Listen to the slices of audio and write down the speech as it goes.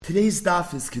Today's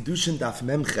daf is Kiddushin daf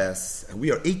Memches, and we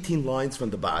are 18 lines from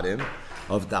the bottom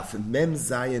of daf Mem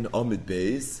Zayin Amid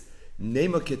Beis,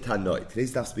 Nema Ketanoi.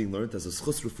 Today's daf is being learned as a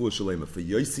Schus Refuah Shalema for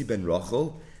Yossi ben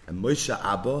Rachel and Moshe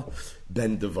Abba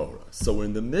ben Devora. So we're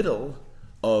in the middle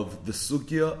of the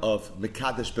sugya of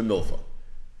Mekadesh b'milva,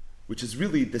 which is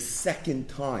really the second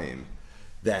time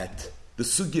that the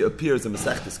sugya appears in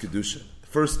Masechtas Kiddushin. The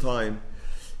first time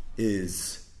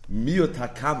is Miot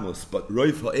HaKamos, but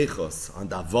Roiv HaEchos on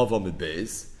the Avav Amid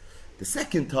Beis. The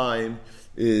second time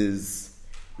is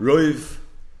Roiv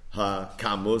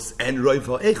HaKamos and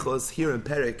Roiv HaEchos here in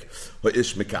Perek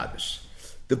HaIsh Mekadesh.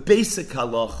 The basic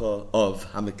halacha of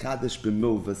HaMekadesh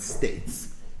b'milva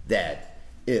states that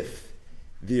if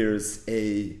there's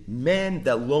a man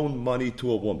that loaned money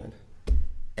to a woman,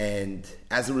 and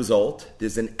as a result,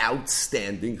 there's an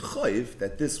outstanding chayv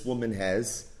that this woman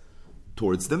has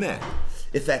towards the man.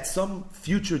 If at some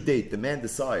future date the man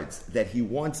decides that he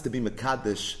wants to be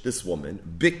Mekadesh this woman,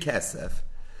 big kesef,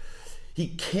 he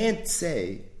can't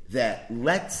say that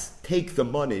let's take the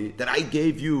money that I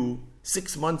gave you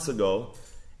 6 months ago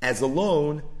as a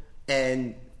loan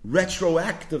and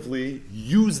retroactively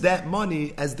use that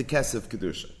money as the kesef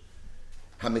Kiddushin.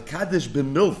 HaMekadesh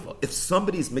b'milva, if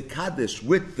somebody's Mekadesh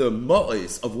with the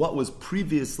ma'is of what was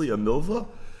previously a milva,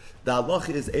 the halacha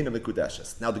is Eina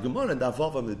Mekudeshes. Now the Gemara in the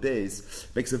Avav Amid Beis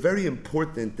makes a very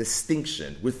important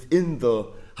distinction within the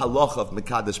halacha of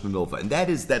Mekadesh b'milva, and that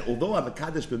is that although a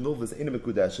Mekadesh b'milva is Eina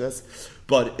Mekudeshes,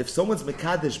 but if someone's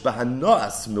Mekadesh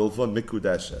b'hanas milva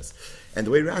Mekudeshes, and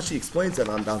the way Rashi explains it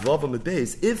on the Avav Amid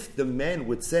Beis, if the man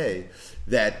would say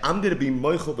that I'm going to be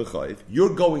moichel b'chayv,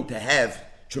 you're going to have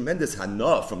tremendous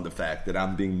hana from the fact that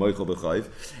I'm being moichel b'chayv,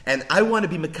 and I want to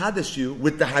be Mekadesh you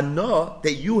with the hana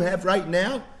that you have right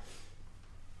now,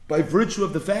 by virtue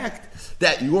of the fact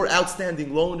that your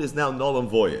outstanding loan is now null and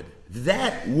void.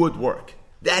 That would work.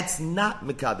 That's not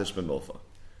Mekadesh b'milva.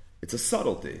 It's a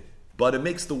subtlety, but it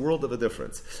makes the world of a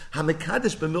difference.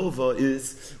 HaMekadesh b'milva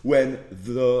is when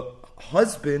the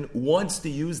husband wants to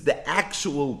use the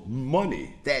actual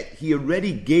money that he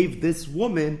already gave this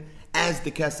woman as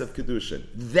the kesef Kiddushin.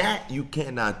 That you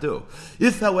cannot do.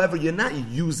 If, however, you're not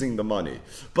using the money,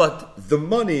 but the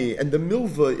money and the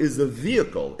milva is a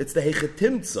vehicle, it's the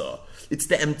hechetimtza, it's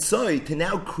the emtzai to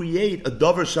now create a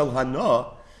davar shel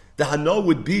hana, the hana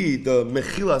would be the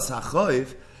mechilas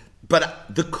hachayv, but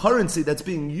the currency that's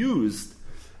being used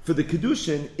for the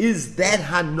Kiddushin is that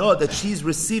hana that she's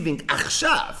receiving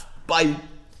achshav, by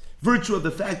virtue of the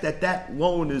fact that that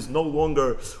loan is no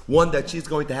longer one that she's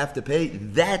going to have to pay.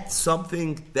 That's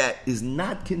something that is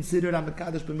not considered a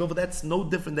Mekadesh b'milva. That's no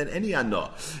different than any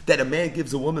anah that a man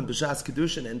gives a woman b'shas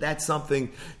Kiddushin, and that's something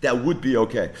that would be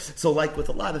okay. So like with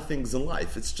a lot of things in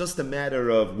life, it's just a matter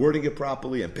of wording it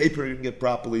properly and papering it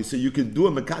properly. So you can do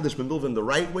a Mekadesh b'milva in the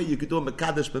right way, you could do a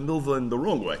Mekadesh b'milva in the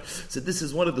wrong way. So this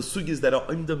is one of the sugis that are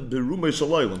indam berumay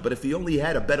shalaylim. But if he only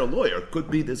had a better lawyer,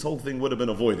 could be this whole thing would have been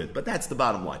avoided. But that's the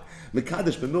bottom line.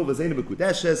 Mekadesh b'milva is Eina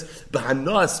Mekudeshes,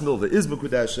 b'hanas milva is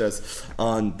Mekudeshes.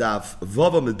 On Daf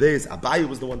Vav Amid Beis, Abaye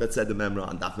was the one that said the memra.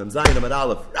 On Daf Mem Zayin Amid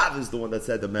Aleph, Rav is the one that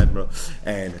said the memra.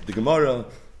 And the Gemara,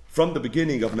 from the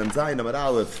beginning of Mem Zayin Amid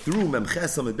Aleph through Mem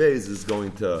Ches Amid Beis, is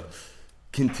going to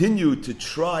continue to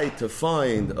try to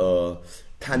find a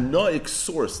Tanoic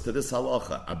source to this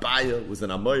halacha. Abaye was an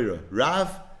Amoira.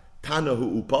 Rav,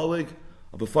 Tanahu Upalig,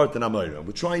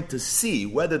 we're trying to see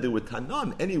whether there were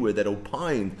Tanam anywhere that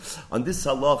opined on this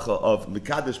halacha of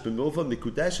Mekadesh b'milva,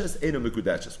 Mekudeshes, Eina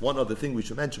Mekudeshes. One other thing we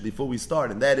should mention before we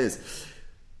start, and that is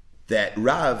that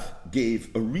Rav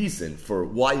gave a reason for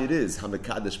why it is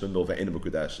HaMekadesh b'milva, Eina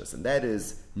Mekudeshes, and that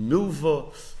is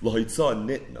Milva Lohitzah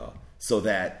Nitna, so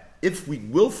that if we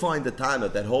will find a Tana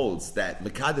that holds that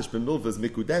Mekadesh b'milva is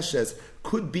Mekudeshes,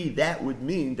 could be that would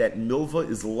mean that milva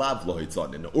is lav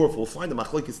lohitzon. Or if we'll find a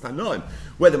machlokes tanam,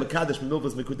 whether Mekadesh b'milva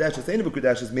is Mekudeshes, ain't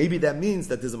Mekudeshes, maybe that means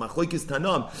that there's a machlokes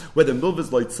tanam, whether milva is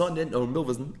lohitzon or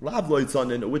milva is lav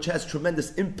lohitzon, which has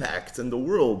tremendous impacts in the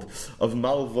world of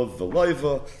malva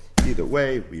v'loiva. Either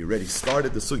way, we already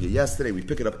started the sugya yesterday. We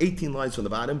pick it up 18 lines from the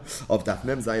bottom of Daf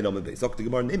Mem Zayin Amid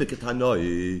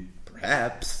Beis.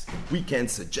 Perhaps we can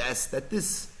suggest that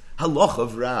this halach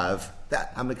of Rav,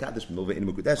 that HaMekadesh b'milva Eina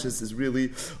Mekudeshes, is really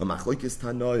a machlokes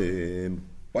tanoim.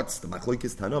 What's the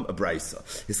machlokes tanam? A brisa.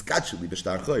 Hiskachuli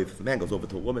b'shtar chayv. If a man goes over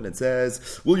to a woman and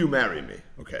says, "Will you marry me?"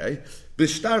 Okay,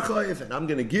 b'shtar chayv, and I'm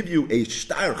going to give you a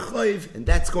shtar chayv, and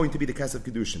that's going to be the kesef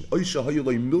Kiddushin. Oisha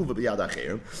hayuloi milva b'yad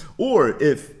acher. Or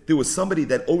if there was somebody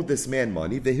that owed this man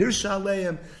money, v'hirsha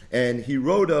aleim, and he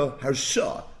wrote a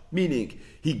harsha, meaning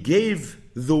he gave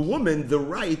the woman the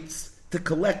rights to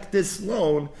collect this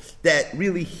loan that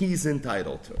really he's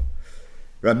entitled to.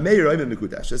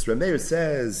 Rameir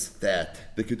says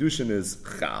that the Kiddushin is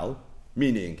chal,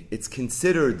 meaning it's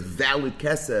considered valid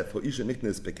kesef for isha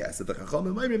niknes bekesef. The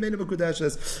Chachamim remain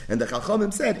mekudeshes, and the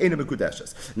Chachamim said ain't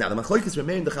mekudeshes. Now the machlokes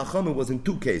remain. The Chachamim was in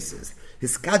two cases.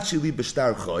 Hiskachili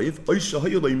b'shtar choiv, oisha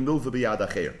hayolay milva b'yad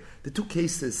acher. The two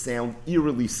cases sound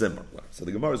eerily similar. So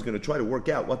the Gemara is going to try to work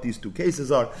out what these two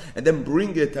cases are and then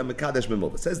bring it to Mekadesh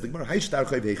Memov. It says the Gemara,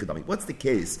 what's the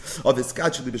case of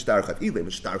Iskachli b'shtar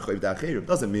chayv? It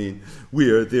doesn't mean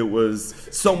where there was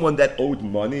someone that owed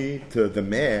money to the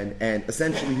man and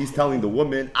essentially he's telling the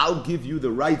woman, I'll give you the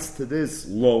rights to this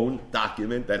loan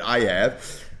document that I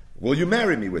have. Will you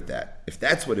marry me with that? If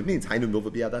that's what it means, Hainu milva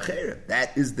b'yad acherim.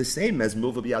 That is the same as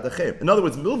milva b'yad acherim. In other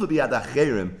words, milva b'yad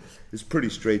acherim is pretty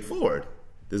straightforward.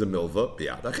 There's a milva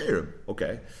b'yad acherim.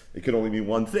 Okay, it can only mean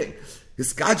one thing.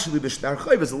 Hiskachli b'shtar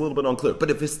chayv is a little bit unclear. But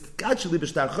if hiskachli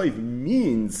b'shtar chayv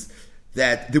means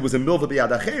that there was a milva b'yad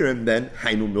acherim, then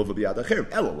Hainu milva b'yad acherim.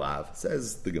 Elolav,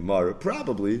 says the Gemara,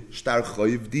 probably shtar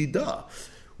chayv dida.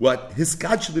 What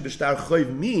hiskachli b'shtar chayv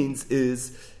means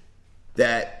is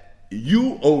that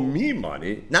you owe me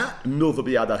money, not milva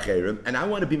b'yad acherim, and I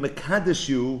want to be mekadesh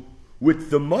you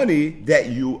with the money that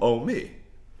you owe me.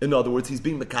 In other words, he's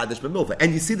being mekadesh b'milva.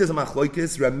 And you see there's a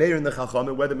machlokes, Rameir and the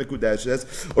Chachamim, whether mekudeshes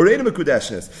or ain't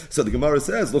mekudeshes. So the Gemara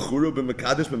says, l'churu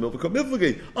b'mekadesh b'milva kol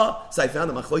milvagi. So I found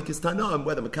a machlokes Tanam,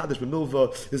 whether mekadesh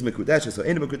b'milva is mekudeshes or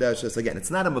ain't mekudeshes. Again, it's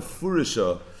not a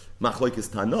mefurisha machlokes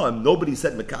Tanam. Nobody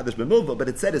said mekadesh b'milva, but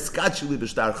it said eskachuli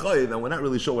b'shtar chayiv, and we're not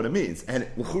really sure what it means. And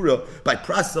l'chura, by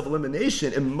process of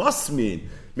elimination, it must mean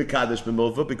mekadesh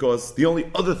b'milva, because the only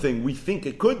other thing we think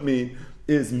it could mean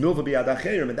is milva b'yad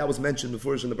acherim, and that was mentioned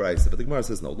before in the Brayse. But the Gemara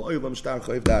says no. Lo'ilam shtar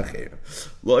chayiv da'acherim.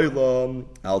 Lo'ilam,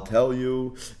 I'll tell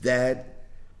you that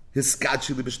his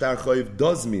skachili b'shtar chayiv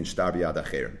does mean shtar b'yad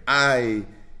acherim.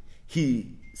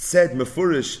 He said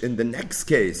mefurish in the next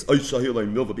case,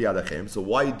 milva b'yad acherim. So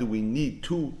why do we need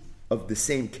two of the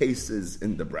same cases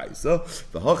in the Brayse?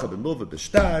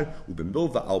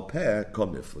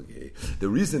 The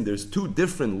reason there's two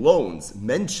different loans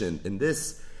mentioned in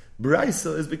this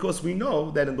Braisa is because we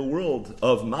know that in the world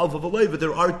of Malva V'Leiva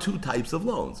there are two types of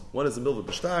loans. One is a Milva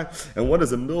B'Shtar and one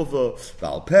is a Milva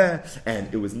V'Alpeh,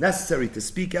 and it was necessary to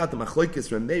speak out the Machlokes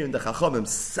Rameir and the Chachamim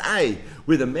say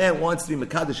where the man wants to be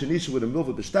Mekadesh and Isha with a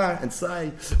Milva B'Shtar and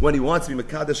say when he wants to be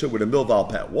Mekadesh with a Milva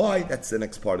Alpeh. Why? That's the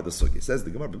next part of the Sugi. It says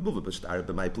the Gemara Milva B'Shtar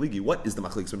b'may pligi. What is the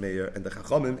Machlokes Rameir and the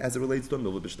Chachamim as it relates to a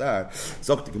Milva B'Shtar?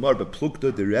 Zok the Gemara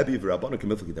B'Plukta the Rebbe V'Rabbanu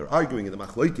K'Milfigi. They're arguing in the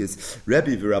Machlokes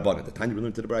Rebbe V'Rabbanu. The time we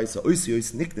learned to the Brayse. So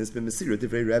Oisios Niknes b'Mesira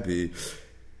Divrei Rebbe.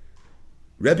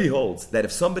 Rebbe holds that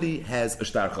if somebody has a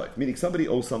shtar chayv, meaning somebody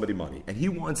owes somebody money, and he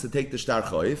wants to take the shtar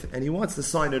chayv and he wants to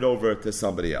sign it over to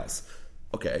somebody else,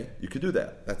 okay, you could do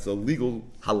that. That's a legal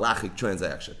halachic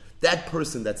transaction. That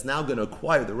person that's now going to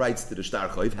acquire the rights to the shtar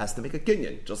chayv has to make a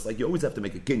kinyan, just like you always have to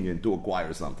make a kinyan to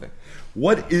acquire something.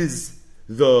 What is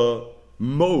the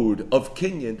mode of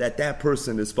kinyan that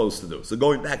person is supposed to do? So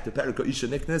going back to Perika Isha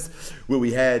Niknes, where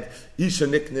we had Isha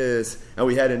Niknes, and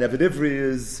we had an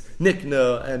Evidivriya's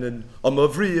Nikna, and an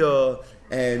Amavriya,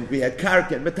 and we had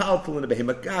Karka and Metaltal and a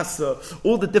Behemakasa,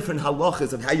 all the different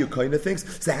halachas of how you koina things.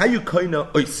 So how you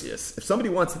koina oisius. If somebody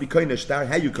wants to be koina shtar,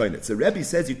 how you koina it? So Rebbe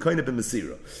says you koina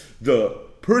b'mesira. The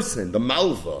person, the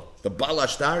malva, the bala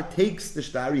shtar, takes the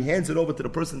shtar, he hands it over to the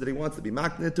person that he wants to be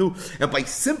makna to, and by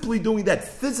simply doing that,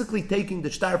 physically taking the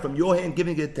shtar from your hand,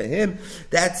 giving it to him,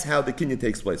 that's how the kinyan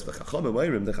takes place. The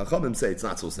Chachamim say it's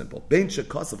not so simple. The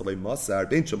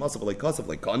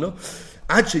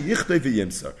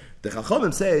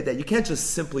Chachamim say that you can't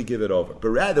just simply give it over, but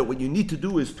rather what you need to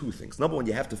do is two things. Number one,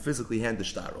 you have to physically hand the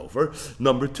shtar over.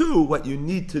 Number two, what you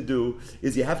need to do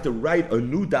is you have to write a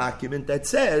new document that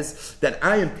says that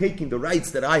I am taking the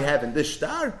rights that I have in this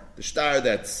shtar, the shtar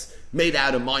that's made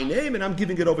out of my name, and I'm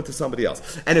giving it over to somebody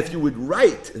else. And if you would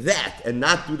write that and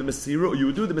not do the Masira, or you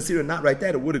would do the Masira and not write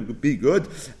that, it wouldn't be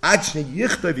good. So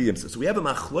we have a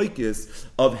machlokes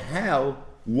of how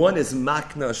one is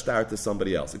makna shtar to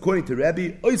somebody else. According to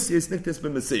Rabbi,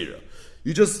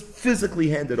 you just physically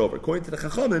hand it over. According to the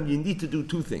Chachamim, you need to do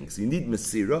two things. You need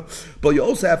Mesira, but you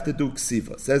also have to do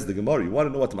Ksiva. Says the Gemara, you want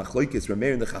to know what the Machlokes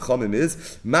Rameir and the Chachamim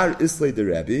is? Mar Islay the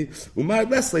Rabbi, Umar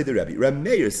Leslay the Rabbi.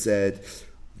 Rameir said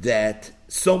that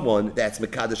someone that's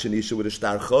Mekadesh and Isha with a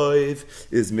shtar choiv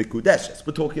is Mikudeshes.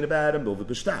 We're talking about him over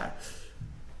the shtar.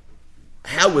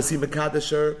 How was he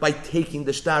Mekadesher? By taking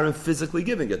the shtar and physically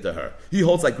giving it to her. He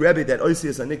holds like Rebbe that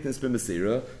Oisius Aniknis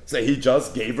B'Mesira, say he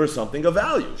just gave her something of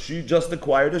value. She just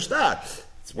acquired a shtar.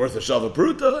 it's worth a shava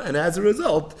pruta, and as a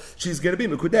result, she's going to be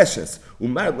mekudeshes.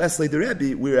 Umar Leslie the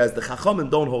Rebbe, whereas the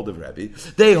Chachamim don't hold of Rebbe,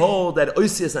 they hold that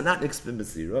oisias are not nixed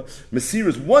Mesira. Mesira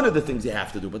is one of the things you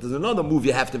have to do, but there's another move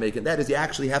you have to make, and that is you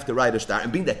actually have to write a star.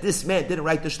 And being that this man didn't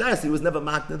write the star, so he was never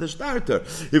marked in the starter.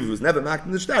 If he was never marked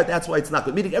in the start, that's why it's not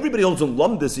good. Meaning everybody holds on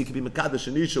lumdus, you can be mekadosh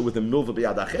and isha with a milva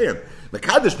b'yad acherim.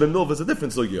 Mekadosh ben milva is a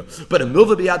different sugya, but a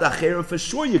milva b'yad acherim for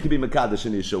sure you can be mekadosh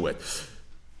and isha with.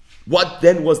 What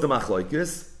then was the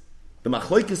machlokes? The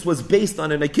machlokes was based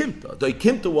on an akimta. The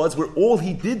akimta was where all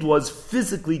he did was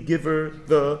physically give her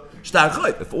the shtar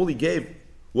chayv. If all he gave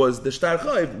was the shtar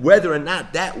chayv, whether or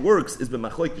not that works is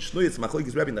b'machlokes shnuyas,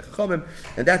 machlokes Rebbe and the Chachamim,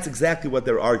 and that's exactly what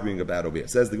they're arguing about over here.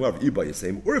 Says the Gemara of Iba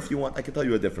Yisayim, or if you want, I can tell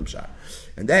you a different shot,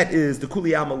 and that is the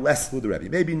kuliyama less with the Rebbe.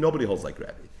 Maybe nobody holds like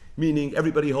Rebbe, meaning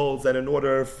everybody holds that in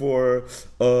order for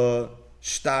a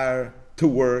shtar to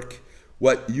work,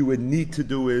 what you would need to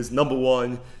do is, number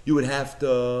one, you would have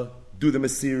to do the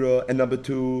Mesira, and number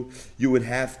two, you would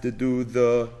have to do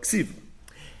the Ksiva.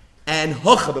 And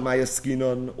Hocha b'maya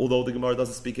skinon, although the Gemara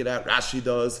doesn't speak it out, Rashi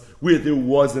does, where there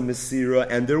was a Mesira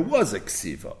and there was a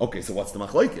Ksiva. Okay, so what's the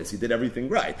machlokes? He did everything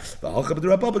right. They're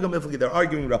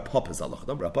arguing Rapapa's Allah.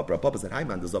 Rapapa's that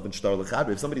Hayman does up in shtar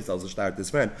l'chadri. If somebody sells a shtar to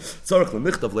his friend,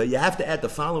 you have to add the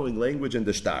following language in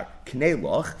the shtar. Knei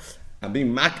loch, I'm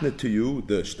being makna to you,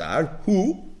 the shtar,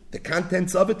 who, the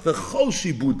contents of it, the chol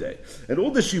shibude. And all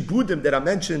the shibudim that I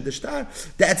mentioned in the shtar,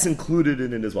 that's included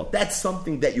in it as well. That's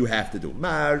something that you have to do.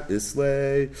 Mar,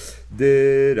 islay,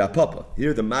 de rapapa.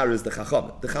 Here the mar is the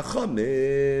chachamim. The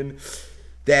chachamim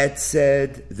that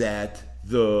said that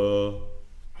the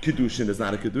Kiddushin is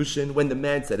not a Kiddushin. When the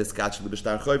man said it's Kach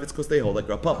L'Bishtar Choyv, it's because they hold like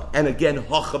Rapapa. And again,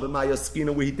 Hocha b'maya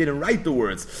skina, where he didn't write the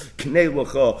words, Knei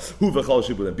L'cha, Hu v'chol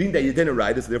shibudim. Being that you didn't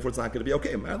write it, so therefore it's not going to be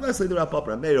okay. Unless the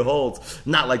Rapapa, Meir holds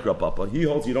not like Rapapa. He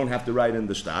holds you don't have to write in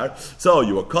the star. So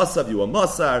you a Kosav, you a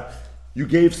Masar, you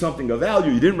gave something of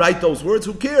value, you didn't write those words,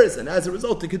 who cares? And as a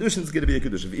result, the Kiddushin is going to be a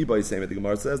Kiddushin. Iba is saying, the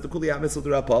Gemara says, the Kuliyah Misl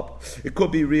Rapapa. It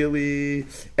could be really,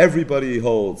 everybody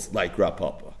holds like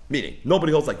Rapapa. Meaning,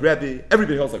 nobody holds like Rebbe,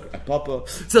 everybody holds like Rapapa.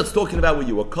 So it's talking about where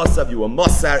you were Kosav, you were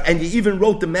Masar, and you even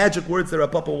wrote the magic words that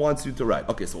Rapapa wants you to write.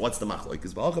 Okay, so what's the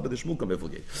machlokes?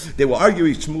 They were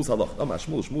arguing Shmuel's halach.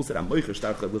 Shmuel said,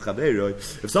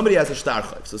 if somebody has a shtar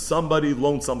chayv, so somebody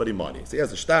loaned somebody money. So he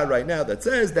has a shtar right now that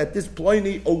says that this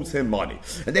Pliny owes him money.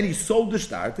 And then he sold the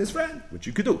shtar to his friend, which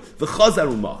you could do.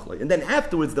 And then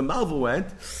afterwards, the malva went,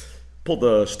 pulled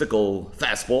the shtickle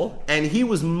fastball, and he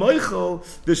was moichel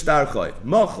the shtar chayv.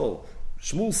 Mochel.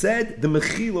 Shmuel said the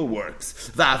mechila works.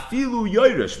 Va'afilu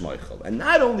yoresh moichel. And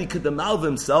not only could the malva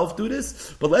himself do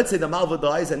this, but let's say the malva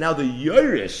dies, and now the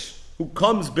yoresh who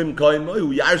comes bimkoimo,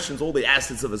 who yarshins all the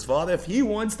assets of his father, if he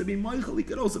wants to be moichel, he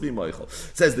could also be moichel.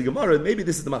 Says the Gemara, maybe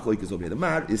this is the machlokes over here. The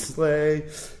Mar Islay,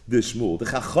 the Shmuel, the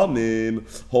Chachamim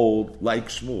hold like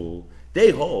Shmuel.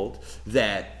 They hold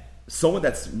that someone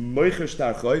that's moicher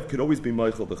shtar chayv could always be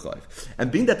moicher the chayv. And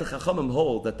being that the Chachamim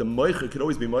hold that the moicher could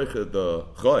always be moicher the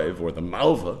chayv, or the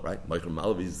malva, right? Moicher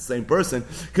malva is the same person,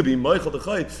 could be moicher the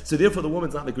chayv. So therefore the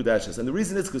woman's not mekudeshes. And the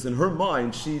reason is because in her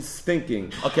mind she's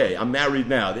thinking, okay, I'm married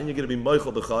now, then you're going to be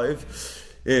moicher the chayv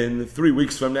in 3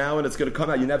 weeks from now, and it's going to come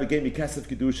out, you never gave me kesef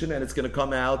Kiddushin, and it's going to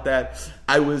come out that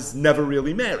I was never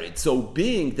really married. So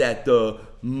being that the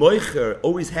moicher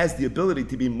always has the ability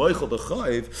to be moichel the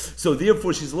chayv, so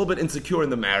therefore she's a little bit insecure in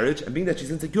the marriage, and being that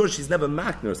she's insecure, she's never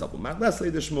makna herself. Let's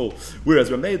the Shmuel. Whereas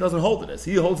Rameh doesn't hold this.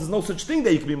 He holds there's no such thing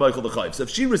that you can be moichel the chayv. So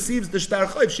if she receives the shtar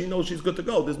chayv, she knows she's good to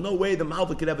go. There's no way the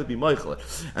malva could ever be moichel.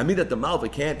 I mean that the malva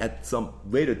can't at some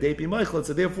later date be moichel,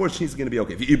 so therefore she's going to be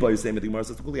okay. If you say the Gemara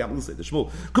says the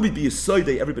Shmuel could be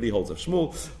Yisoidei, everybody holds of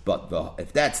Shmuel, but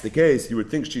if that's the case, you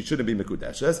would think she shouldn't be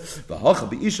mekudeshes. But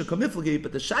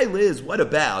the shaila is, what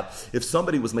about if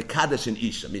somebody was mekadesh in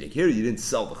isha? Meaning here you didn't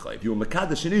sell the chayv, you were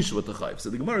mekadesh in isha with the chayv. So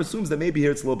the Gemara assumes that maybe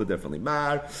here it's a little bit differently.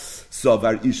 Mar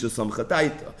savar isha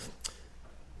samchataita.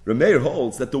 Rameir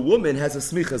holds that the woman has a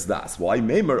smichas das. Why?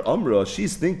 Meimer Amra,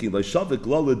 she's thinking like shavik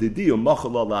lala didi or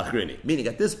machala lachrini. Meaning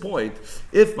at this point,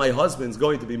 if my husband's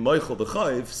going to be moichel the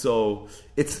chayv, so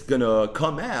it's going to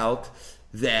come out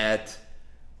that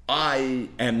I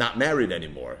am not married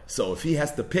anymore. So if he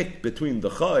has to pick between the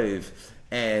chayv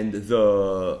and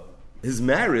his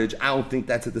marriage, I don't think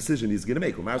that's a decision he's going to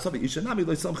make.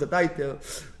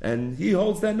 And he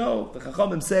holds that no. The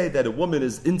Chachamim say that a woman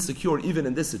is insecure even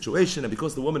in this situation, and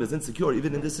because the woman is insecure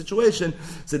even in this situation,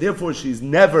 so therefore she's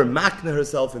never makna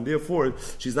herself, and therefore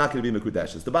she's not going to be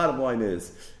mekudeshes. The bottom line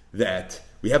is that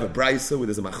we have a brisa where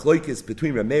there's a machlokes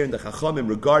between Rameir and the Chachamim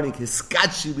regarding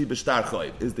hiskatshi li b'shtar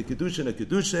chayv. Is the Kiddushin a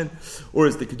Kiddushin, or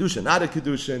is the Kiddushin not a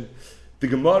Kiddushin? The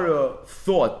Gemara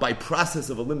thought by process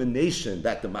of elimination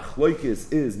that the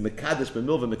machloikis is mekadesh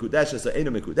b'milva mekudeshes or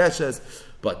ena mekudeshes,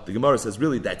 but the Gemara says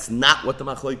really that's not what the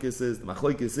machloikis is. The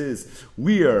machloikis is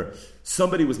where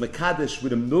somebody was mekadesh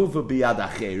with a milva b'yad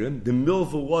acherim. The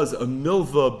milva was a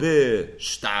milva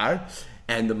b'shtar,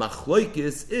 and the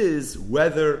machloikis is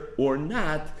whether or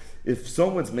not if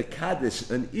someone's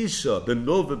mekadesh an isha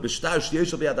b'milva b'shtar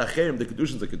sheyeshel b'yad acherim, the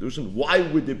kedushin's a kedushin. Why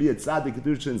would there be a tzaddik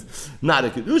kedushin's not a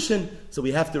kedushin? So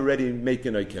we have to already make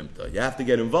an oikimta. You have to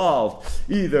get involved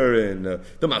either in the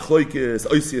machloikis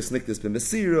oisius niktis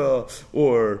b'mesira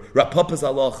or rapapa's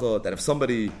halacha that if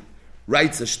somebody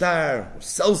writes a star or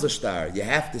sells a star, you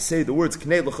have to say the words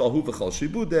Knei l'chal hu v'chal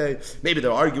shibudei. Maybe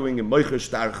they're arguing in Moicher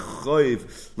star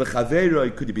choiv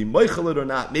l'chaveroi. Could you be Moichel it or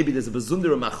not? Maybe there's a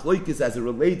bezundera machloikis as it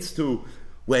relates to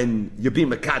when you're being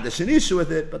Mekadesh an issue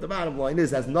with it. But the bottom line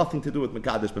is it has nothing to do with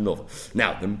Mekadesh b'milva.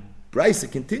 Now the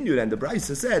Brisa continued, and the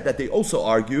Brisa said that they also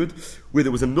argued where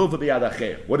there was a milva b'yad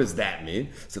acher. What does that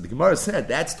mean? So the Gemara said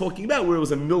that's talking about where it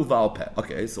was a milva al peh.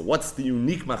 Okay, so what's the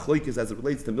unique machlokes as it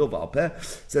relates to milva al peh?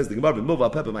 Says the Gemara, milva al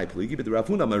peh b'may pligi, but the Rav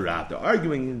Huna Marav. They're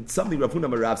arguing in something. Rav Huna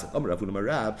Marav said, Rav Huna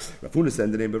Marav. Rav Huna said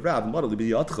in the name of Rav, Madali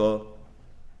b'yadcha.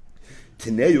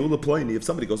 If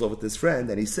somebody goes over to his friend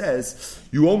and he says,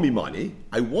 you owe me money,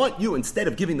 I want you, instead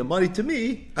of giving the money to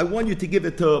me, I want you to give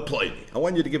it to Ploini. I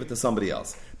want you to give it to somebody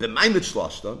else.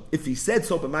 If he said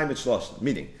so,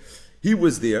 meaning he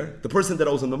was there, the person that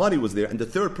owes him the money was there, and the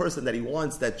third person that he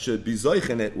wants that should be zoich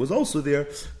in it was also there,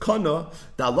 kana,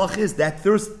 the halach is that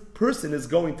third person is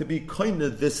going to be kind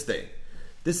of this thing.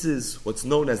 This is what's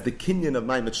known as the kinyan of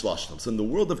Maimet Shlashtam. So in the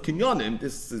world of kinyanim,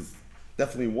 this is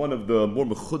definitely one of the more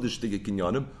mechudish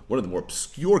kinyanim, one of the more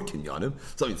obscure kinyanim.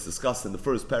 Something that's discussed in the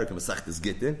first parak of Masechtas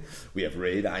Gittin. We have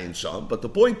Reid, Ayin, Sham. But the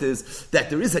point is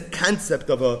that there is a concept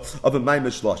of a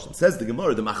Maimet Shlashtam. Says the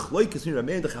Gemara, the machloikis between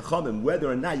Rameh and the Chachamim, whether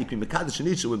or not you can mekadesh an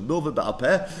isha with milva ba'al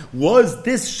peh, was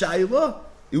this shaila?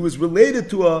 It was related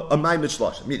to a Maimet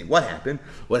Shlashtam. Meaning, what happened?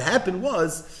 What happened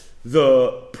was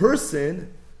the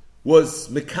person was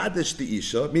mekadesh the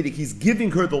isha, meaning he's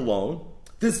giving her the loan.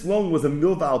 This loan was a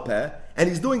milva al peh, and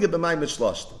he's doing it b'mayim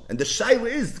shlashtam. And the shaila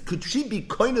is, could she be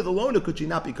kind of the loan, or could she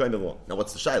not be kind of the loan? Now,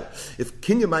 what's the shaila? If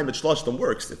kinyan mayim shlashtam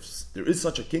works, if there is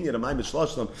such a kinyan of mayim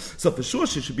shlashtam, so for sure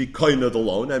she should be kind of the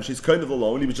loan, and if she's kind of the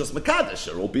loan, he was just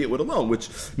mekadesh her, albeit with a loan, which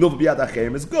milva b'yad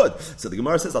acherim is good. So the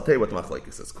Gemara says, I'll tell you what the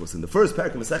machlokes is. Because in the first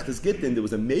parak of Masechtas Gittin, there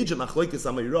was a major machlokes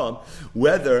amayiram,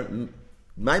 whether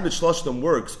Maimet Shlashtam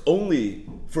works only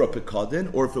for a pekadin,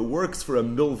 or if it works for a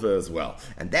milva as well.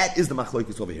 And that is the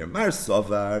machlokes over here. Mar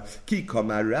Savar, Ki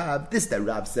Kamar Rav. This that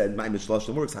Rav said, Maimet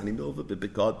Shlashtam works, Hani milva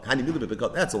b'pekad, Hani milva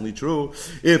b'pekad. That's only true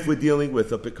if we're dealing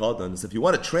with a pekadin. So if you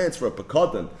want to transfer a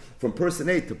pekadin from person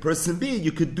A to person B,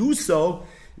 you could do so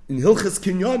in Hilchas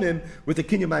Kinyanim with a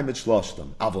Kinyan Maimet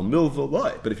Shlashtam. Aval milva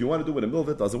loy. But if you want to do it with a milva,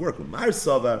 it doesn't work. Mar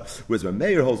Savar, whereas when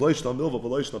Meir holds loishtam milva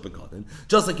v'loishtam pekadin,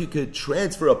 just like you could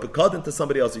transfer a pekadin to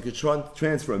somebody else, you could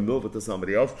transfer a milva to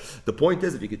somebody else. The point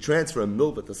is, if you could transfer a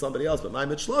milva to somebody else, but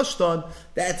Maimet Shlashtam,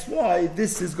 that's why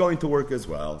this is going to work as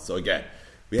well. So again,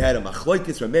 we had a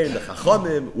machlokes Rameir and the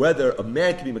Chachamim, whether a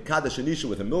man can be mekadesh an isha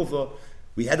with a milva.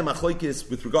 We had a machlokes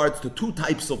with regards to two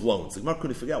types of loans. The Gemara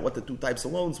couldn't figure out what the two types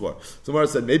of loans were. So Gemara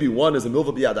said maybe one is a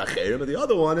milva b'yad acherim, and the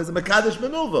other one is a mekadesh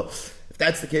b'milva. If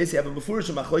that's the case, you have a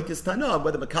mefurish machlokes tanam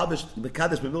whether mekadesh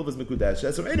b'milva is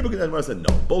mekudeshes or any mekudesh. Gemara said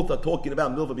no. Both are talking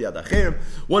about milva b'yad acherim.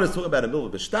 One is talking about a milva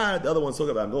b'shtar. The other one is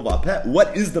talking about a milva apeh.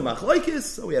 What is the machlokes?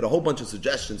 So we had a whole bunch of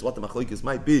suggestions what the machlokes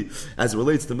might be as it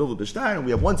relates to milva b'shtar, and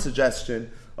we have one suggestion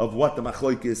of what the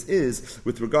machlokes is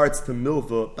with regards to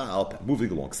milva ba'al peh. Moving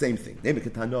along, same thing.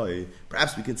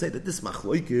 Perhaps we can say that this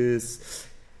machlokes,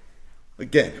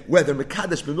 again, whether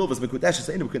mekadesh b'milva is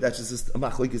mekudeshes, any mekudeshes is a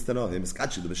machlokes tanoim.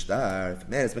 Miskadshi l'b'shtar. If a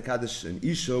man is mekadesh an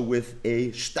isha with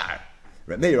a shtar,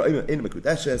 Rav Meir omer ein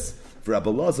mekudeshes. For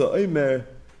Rabbi Elazar omer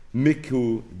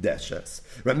mikudeshes.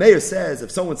 Rav Meir says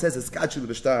if someone says it's skadshi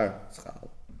l'b'shtar,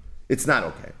 it's not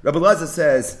okay. Rabbi Elazar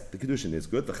says the Kiddushin is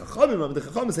good. The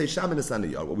Chachamim say shaman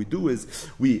esaniyar. What we do is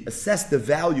we assess the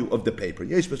value of the paper.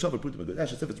 Yesh b'shav pruta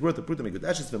mekudeshes. If it's worth a pruta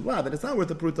mekudeshes, if lav, and it's not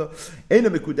worth a pruta, eina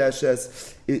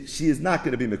mekudeshes. She is not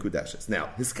going to be mekudeshes. Now,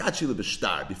 hiskachi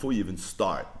lebishtar. Before you even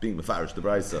start being mefarish the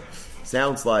brisa,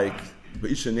 sounds like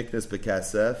b'isha niknes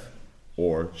bekasef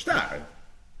or shtar.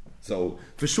 So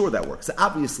for sure that works. So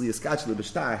obviously, a skach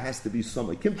lebishtar has to be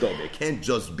some kimto. It can't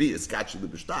just be a skach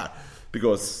lebishtar.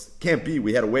 Because can't be,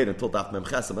 we had to wait until Daf Mem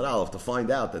Ches Amud Aleph to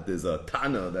find out that there's a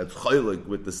Tana that's cholik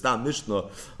with the Stam Mishnah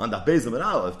on Daf Beis Amud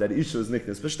Aleph that Isha is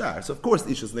Niknes B'shtar. So of course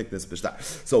Isha is Niknes B'shtar.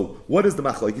 So what is the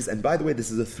machlokes? And by the way, this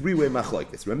is a three-way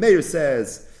machlokes. Rameir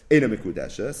says Eina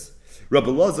Mikudeshes.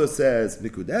 Rabbi Lazar says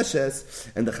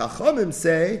Mikudeshes, and the Chachamim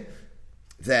say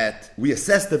that we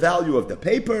assess the value of the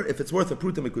paper if it's worth a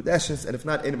pruta mikudeshes, and if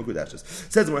not, ain't mikudeshes.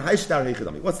 Says we're high shtar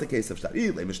heichadami. What's the case of shtar?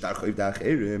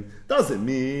 Doesn't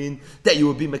mean that you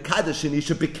would be mekadesh and you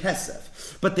should be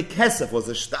kesef. But the kesef was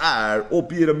a shtar,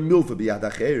 albeit a milva biyad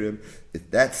acherim. If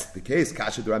that's the case,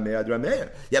 kasha d'rameir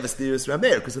d'rameir. You have a serious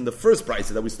rameir, because in the first price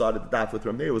that we started the daf with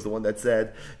rameir was the one that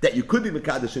said that you could be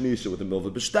mekadesh and isha with a milva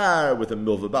b'shtar, with a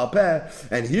milva balpeh,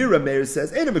 and here rameir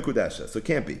says ain't a mikudesha, so it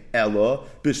can't be elo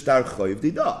b'shtar choiv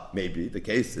dida. Maybe the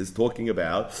case is talking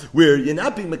about where you're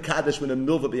not being mekadesh with a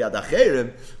milva b'yad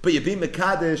acherim, but you're being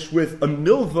mekadesh with a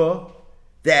milva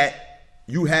that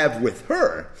you have with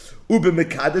her. And if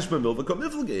there's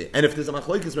a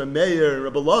machlokes Rameir and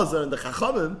Rabbi Lazar and the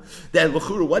Chachamim, then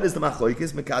l'churu, what is the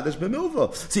machlokes mekadesh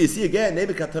b'milva? So you see again,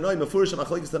 nebekatanoi mefurish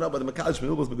machlokes tanah, but the mekadesh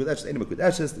b'milva is mekudesh, ain't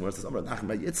mekudeshes. The Gemara says, Amar Nachman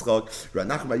bar Yitzchak,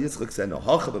 Nachman bar Yitzchak said, no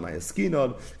hacha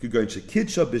b'mayaskinon, kugoin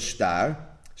shekitsha b'shtar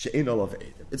she'ein olav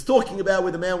edim. It's talking about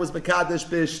where the man was mekadesh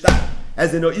b'shtar,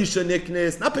 as in isha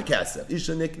niknes, not b'kasef,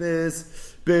 isha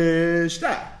niknes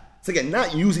b'shtar. So again,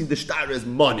 not using the shtar as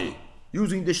money.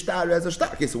 Using the shtar as a shtar.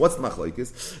 Okay, so what's the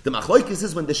machlokes? The machlokes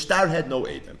is when the shtar had no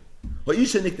edom. Do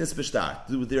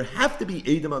there have to be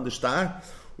edom on the shtar,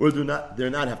 or do there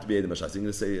not have to be edom on the shtar? So you're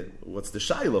going to say, what's the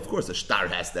shaila? Of course, a shtar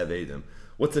has to have edom.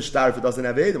 What's a shtar if it doesn't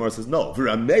have edom? Or it says, no.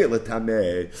 Rameir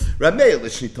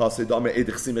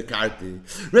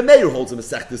holds a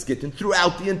Masechtas Gittin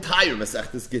throughout the entire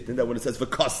Masechtas Gittin, that when it says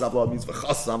v'kasavla, it means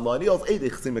v'chasamla, and he holds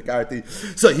edich simakarti.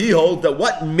 So he holds that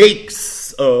what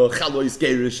makes a chalois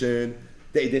gerushin,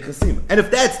 the edich chasima. And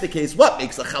if that's the case, what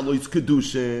makes a chalois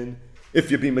kedushin? If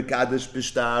you be mekadesh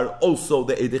b'shtar, also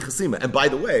the edich chasima. And by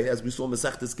the way, as we saw in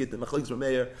Masechtas Gittin, Machlokes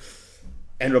Rameir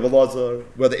and Rabbi Lazar,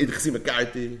 whether edich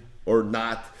simakarti or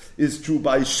not, is true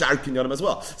by Shar Kinyanim as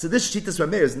well. So this Shitas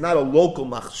Rameir is not a local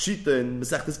Shita in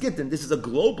Masechtas Gittin, this is a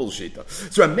global Shita.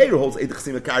 So Rameir holds Eidich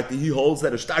Simakarti, he holds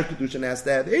that a Shtar Kedushin has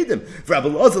to have Eidim. For Rabbi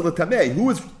Lazar L'Tamei, who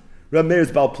is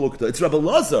Rameir's Baal Plukta? It's Rabbi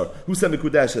Lazar who said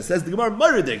Mekudesha. Says the Gemara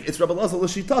Maradik, it's Rabbi Lazar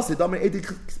L'Shitasi, Damer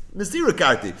Eidich Mesira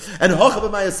Karti. And Hochav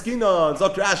Mayaskina and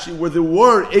Zok Rashi, where there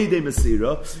were Eidei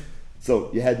Mesira.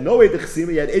 So you had no Eidei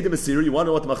Chesima, you had Eidei Mesira. You want to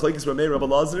know what the Machlekes Rameir Rabbi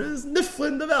Lazar is?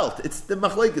 Niflin the Welt. It's the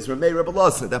Machlekes Rameir Rabbi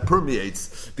Lazar that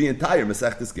permeates the entire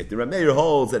Masechtas Gittin. Rameir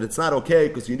holds that it's not okay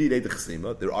because you need Eidei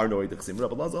Chesima. There are no Eidei Chesima.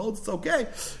 Rabbi Lazar holds it's okay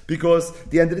because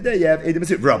at the end of the day you have Eidei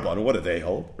Mesira. Rabbanon, what do they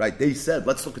hold? Right? They said,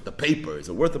 let's look at the paper. Is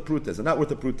it worth a pruta? Is it not worth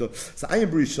a pruta? So I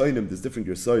am B'Rishonim, there's different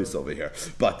Gersoyos over here.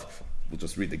 But we'll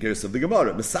just read the Gers of the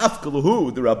Gemara. Mesaf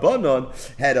Kaluhu, the Rabbanon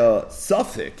had a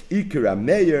suffix, Iker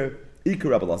Rameir,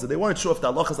 Ikar Rabbi Lazar. They weren't sure if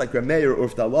the halacha is like Rameir or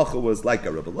if the halacha was like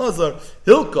a Rabbi Lazar.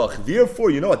 Hilkach, therefore,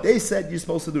 you know what they said you're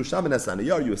supposed to do? Shamanas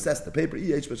Aniyar, you assess the paper.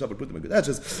 If it's worth a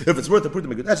pruta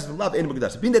megudeshes, from love, ain't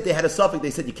megudeshes. Being that they had a suffix,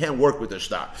 they said you can't work with the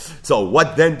shtar. So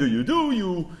what then do?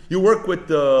 You work with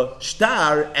the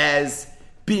shtar as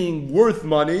being worth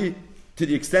money, to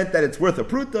the extent that it's worth a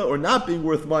pruta, or not being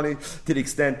worth money to the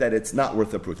extent that it's not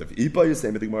worth a pruta. If Ipa, you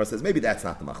say, the Gemara says, maybe that's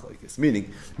not the machlokes.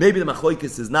 Meaning, maybe the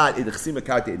machlokes is not edich sima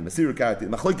karti, edich masira karti.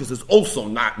 The machlokes is also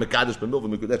not mekadesh b'milva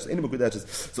mekudeshes, any mekudeshes.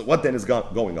 So what then is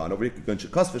going on over here?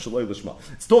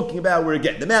 It's talking about where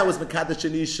again the man was mekadesh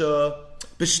anisha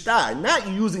b'shtar, not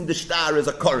using the shtar as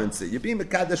a currency. You're being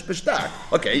mekadesh b'shtar.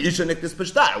 Okay, isha niktis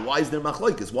b'shtar. Why is there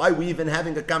machlokes? Why are we even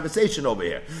having a conversation over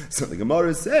here? So the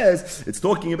Gemara says it's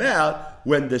talking about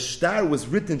when the shtar was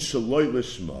written shaloi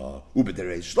lishma ubeder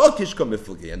reish lakish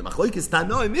kamiflgi, and the machlokes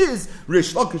tanoim is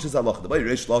reish lakish is halach. The by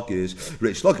reish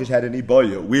lakish had an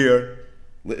ibaya where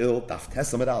Le'il taf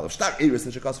tesam adal shtar eris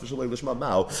and shekas for shaloi lishma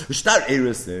mao shtar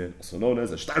eris, also known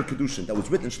as a shtar kedushin, that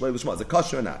was written shaloi lishma. Is a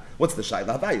kosher or not? What's the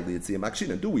shayla havayli yitzia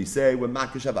makshina? Do we say when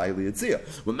makish havayli yitzia,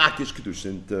 when makish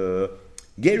kedushin to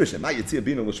gerushin ma yitzia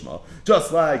bina lishma?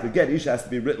 Just like a get ish has to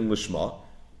be written lishma.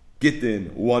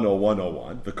 Gittin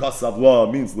 10101. Because of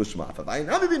law means lishma.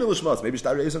 Maybe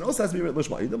shtar eris also has to be written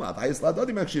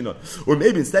lishma. Or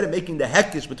maybe instead of making the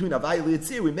hekish between havayli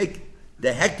yitzia, we make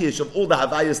the hekish of all the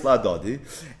havayas ladadi,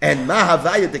 and ma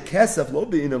havaya the kesef lo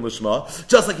bein lishma.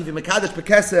 Just like if you mekadesh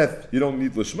bekesef, you don't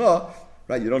need lishma,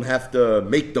 right? You don't have to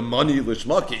make the money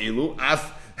lishma keilu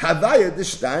af havaya the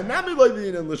shtar nami lo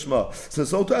bein lishma.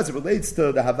 So too as it relates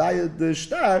to the havaya the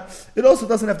shtar, it also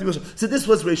doesn't have to be lishma. So this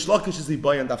was Reish Lakish's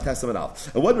ibaya and daf tesam and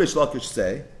alf. And what did Reish Lakish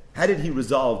say? How did he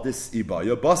resolve this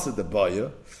ibaya? Basa the baya.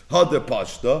 Hader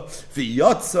pashta,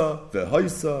 v'yatza,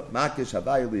 v'hoysa, makish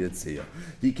havaya liyitzia.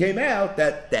 He came out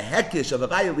that the hekish of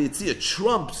havaya liyitzia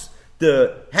trumps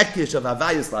the hekish of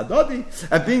havayas ladadi,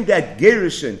 and being that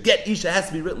gerushin, get isha has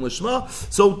to be written lishma,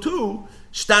 so too,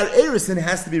 Shtar Erisin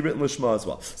has to be written Lishma as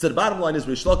well. So the bottom line is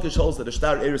Rish Lakish holds that a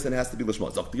Shtar Erisin has to be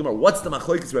Lishma. So the Gemara, what's the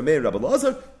Machlokes Ramei and Rabbi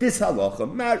Lazar? This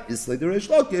halacha, Mar Islay the Rish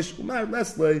Lakish, Umar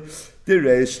Lesley the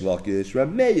Rish Lakish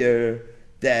Ramei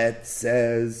that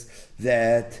says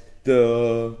that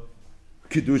the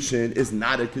Kiddushin is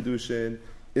not a Kiddushin.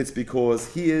 It's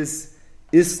because he is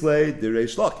Islay the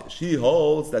Rish Lakish. He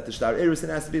holds that the Shtar Erisin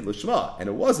has to be Lishma, and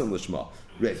it wasn't Lishma.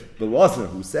 The Lazar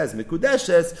who says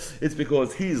Mikudeshes, it's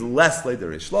because he's less like the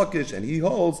Rish Lakish, and he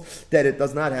holds that it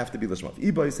does not have to be Lishma.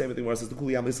 Iba is saying everything where it says the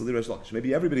Kuliyam Islay Rish Lakish.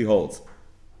 Maybe everybody holds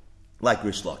like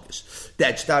Rish Lakish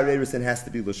that Shtar Erisin has to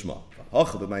be Lishma.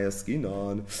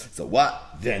 So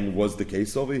what then was the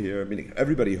case over here? Meaning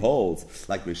everybody holds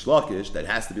like Rish Lakish that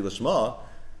has to be Lishma.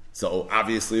 So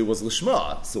obviously it was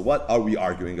Lishma. So what are we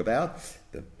arguing about?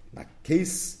 The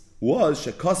case was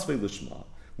Shekasvei Lishma,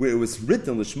 where it was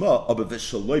written Lishma of a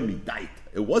Veshaloi Midait.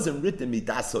 It wasn't written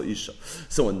Midaso Isha.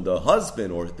 So when the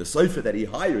husband or the sofer that he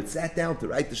hired sat down to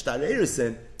write the Shtar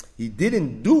Erisin, he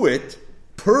didn't do it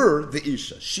per the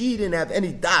Isha. She didn't have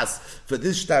any das for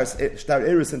this Shtar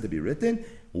Erisin to be written.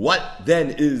 What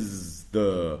then is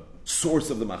the source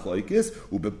of the Machlokes?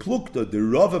 Ubeplukta the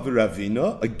Rava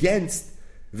v'Ravina against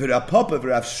V'rapapa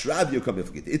v'rav shrav yokom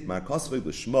yifgit itmar kosvei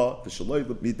l'shma v'shaloi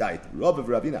midait Rav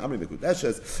v'Ravina amri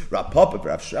mekudeshes Rapapa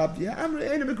v'rav shrav amri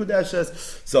ena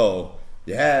mekudeshes. So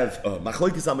you have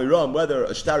machlokes amiram whether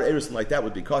a shtar erisin like that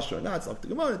would be kosher or not. It's like the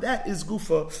Gemara. That is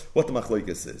gufa what the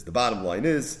machlokes is. The bottom line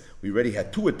is we already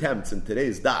had 2 attempts in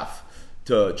today's daf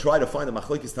to try to find the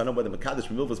machlokes tanam whether mekadesh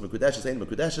milvas mekudeshes ena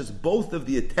mekudeshes. Both of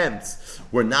the attempts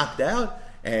were knocked out,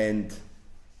 and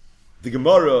the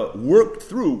Gemara worked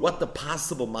through what the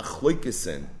possible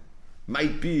machloikesin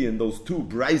might be in those 2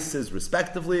 brises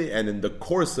respectively, and in the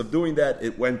course of doing that,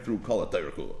 it went through kol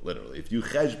ha-Torah, literally. If you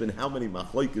cheshbon how many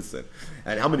machloikesin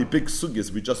and how many big sugyas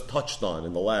we just touched on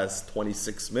in the last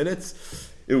 26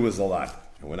 minutes, it was a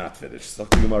lot. And we're not finished. So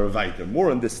the Gemara weiter. More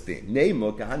on this thing.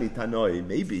 Neimo kahani tanoi.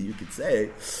 Maybe you could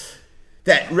say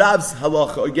that Rav's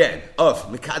halacha, again, of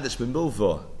Mekadesh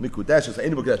B'milva, Mikudeshes,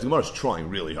 the Gemara is trying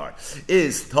really hard,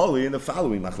 is totally in the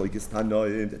following, Machlokes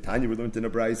Tanoim, the Tanya we learned in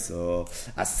a Brisa,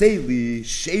 Aseli,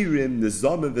 Sherim,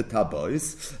 Nizamim,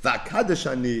 V'tabois,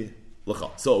 V'akadeshani,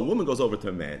 L'cha. So a woman goes over to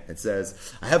a man and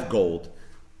says, I have gold,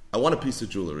 I want a piece of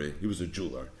jewelry. He was a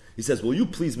jeweler. He says, will you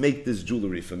please make this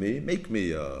jewelry for me? Make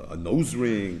me a nose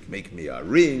ring, make me a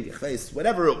ring,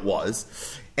 whatever it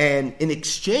was. And in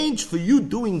exchange for you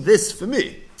doing this for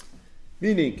me,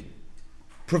 meaning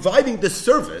providing this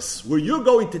service where you're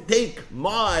going to take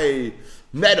my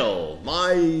metal,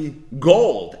 my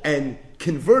gold, and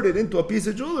convert it into a piece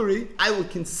of jewelry, I will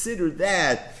consider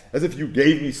that as if you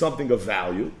gave me something of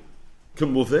value,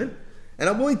 and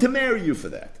I'm willing to marry you for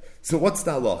that. So what's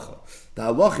the halacha? The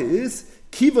halacha is,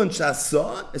 Kivon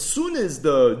Shasan, as soon as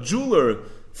the jeweler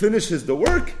finishes the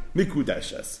work,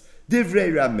 Mikudeshes.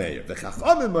 Divrei Rameir. The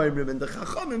Chachamim Oimrim, and the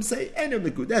Chachamim say, Eno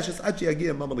Mikudeshes, Ad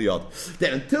Sheyagia Mammon Liyad.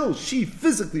 That until she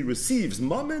physically receives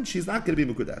Mammon, she's not going to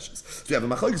be Mikudeshes. So you have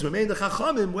a Machlokes Rameir and the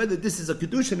Chachamim, whether this is a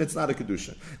Kiddushin, it's not a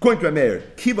Kiddushin. According to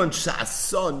Rameir, Kivon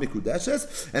Shasan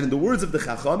Mikudeshes, and in the words of the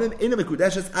Chachamim, Eno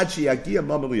Mikudeshes, Ad Sheyagia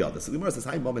Mammon Liyad. So the Gemara says,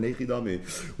 Hi, Mammon Echidami.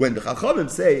 When the Chachamim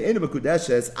say, Eno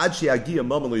Mikudeshes, Ad Sheyagia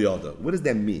Mammon Liyad, what does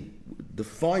that mean?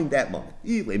 Define that Mammon.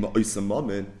 Ilema Oisam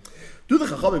Mammon. Do the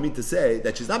Chachamim mean to say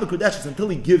that she's not Mekudeshes until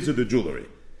he gives her the jewelry?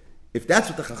 If that's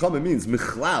what the Chachamim means,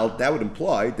 Michlal, that would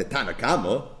imply the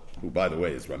Tanakama, who by the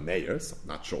way is Rameir, so I'm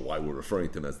not sure why we're referring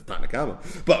to him as the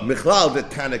Tanakama, but Michlal, the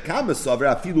Tanakama,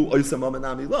 Savra, Afilu Oisam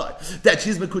Amanami Lai, that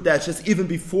she's Mekudeshes even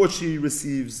before she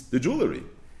receives the jewelry.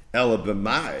 Ela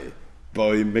B'mai,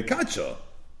 Boy Mekacha.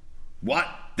 What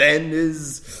then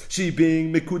is she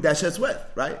being Mekudeshes with,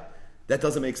 right? That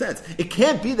doesn't make sense. It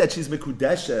can't be that she's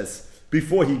Mekudeshes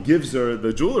before he gives her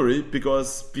the jewelry,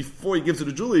 because before he gives her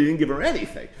the jewelry, he didn't give her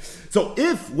anything. So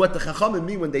if what the Chachamim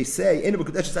mean when they say Eino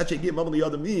Mekudeshes Ad Sheyagia Mammon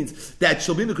Liyada means that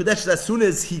she'll be Mekudeshes as soon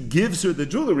as he gives her the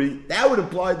jewelry, that would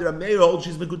imply that Rameir holds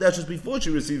she's Mekudeshes before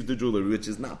she receives the jewelry, which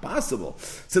is not possible.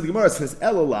 So the Gemara says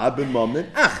Elolah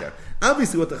b'Mammon Acher.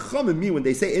 Obviously, what the Chachamim mean when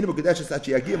they say Eino Mekudeshes Ad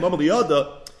Sheyagia Mammon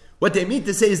Liyada, what they mean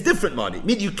to say is different money. I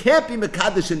mean, you can't be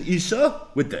Mekadesh and Isha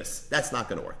with this. That's not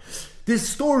going to work. This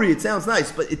story, it sounds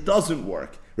nice, but it doesn't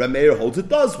work. Rameir holds it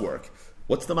does work.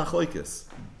 What's the machlokes?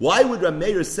 Why would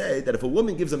Rameir say that if a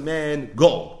woman gives a man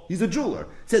gold, he's a jeweler,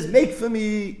 says, make for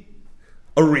me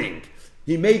a ring.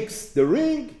 He makes the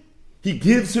ring, he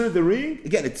gives her the ring.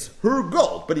 Again, it's her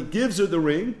gold, but he gives her the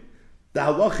ring. The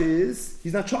halacha is,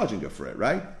 he's not charging her for it,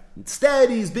 right? Instead,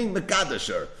 he's being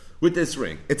Mekadesher. with this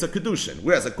ring. It's a Kiddushin.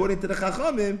 Whereas according to the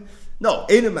Chachamim, no,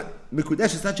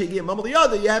 Mekudesh is not shaking mama the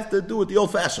other. You have to do it the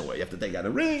old-fashioned way. You have to take out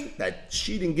a ring that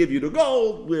she didn't give you the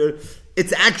gold, where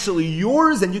it's actually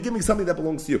yours, and you're giving something that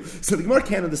belongs to you. So the Gemara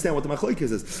can't understand what the machlokes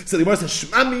is. So the Gemara says,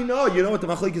 "Shmami, no, you know what the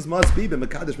machlokes must be?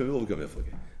 Mekadesh b'milva k'miflage.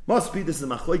 Must be this is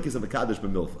the machlokes of Mekadesh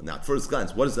b'milva." Now, at first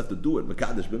glance, what does that have to do with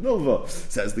Mekadesh b'milva?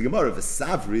 Says the Gemara,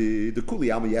 "V'savri the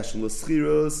kuli alma yeshn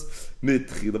l'schiros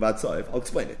mitchila v'atzaif." I'll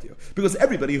explain it to you because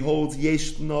everybody holds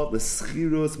yeshna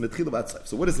l'schiros mitchila v'atzaif.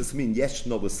 So what does this mean?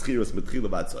 Yeshna l'schiros mitchila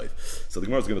v'atzaif. So the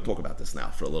Gemara is going to talk about this now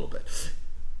for a little bit.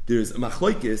 There's a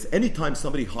machlokes anytime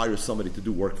somebody hires somebody to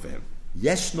do work for him.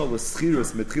 Yeshna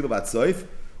l'schiros mitchila v'atzaif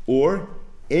or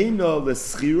eina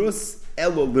l'schiros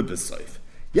elo libesayif.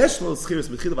 Yeshna l'schiros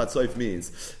mitchila v'atzaif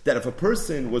means that if a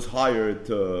person was hired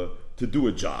to do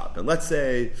a job, and let's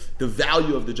say the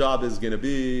value of the job is going to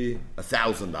be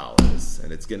 $1,000,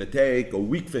 and it's going to take a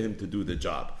week for him to do the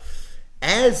job.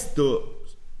 As the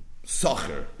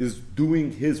sacher is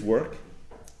doing his work,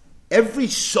 every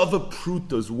shava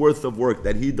pruta's worth of work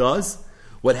that he does,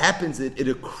 what happens is it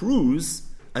accrues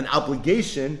an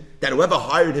obligation that whoever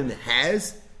hired him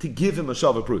has to give him a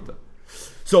shava pruta.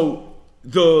 So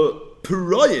the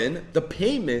piroyin, the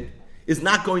payment, is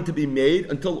not going to be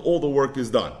made until all the work is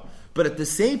done. But at the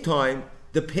same time,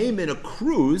 the payment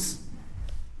accrues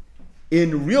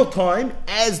in real time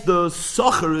as the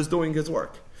sacher is doing his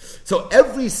work. So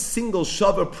every single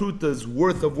shava pruta's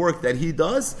worth of work that he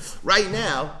does, right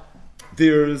now,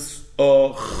 there's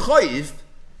a chayiv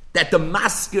that the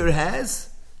masker has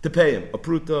to pay him. A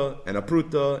pruta, and a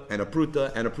pruta, and a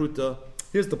pruta, and a pruta.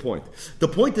 Here's the point. The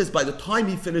point is by the time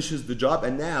he finishes the job,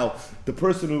 and now the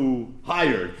person who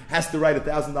hired has to write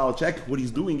 $1,000 check, what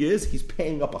he's doing is he's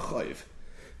paying up a chayiv.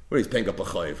 Well, he's paying up a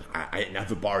chayiv. I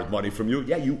never borrowed money from you.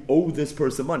 Yeah, you owe this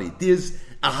person money. There's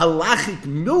a halachic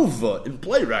milva in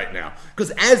play right now.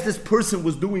 Because as this person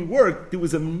was doing work, there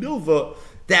was a milva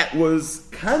that was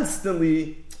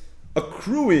constantly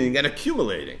accruing and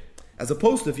accumulating. As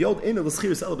opposed to if you hold in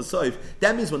l'schiros elo b'soif,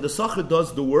 that means when the sacher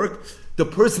does the work, the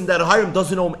person that hired him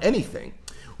doesn't owe him anything.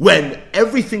 When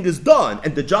everything is done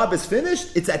and the job is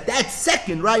finished, it's at that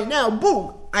second right now,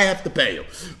 boom, I have to pay you.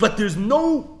 But there's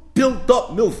no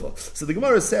built-up milfa. So the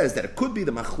Gemara says that it could be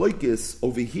the machlokes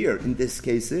over here, in this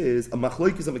case is a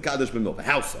machlokes of Mekadesh b'milva.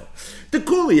 How so? The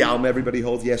kuli alma, everybody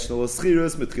holds yeshna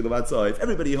l'schiros mitchila v'atzaif.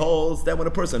 Everybody holds that when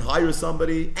a person hires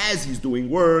somebody, as he's doing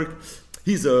work,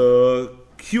 he's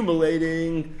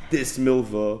accumulating this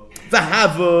milva,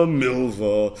 v'hava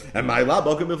milva, and my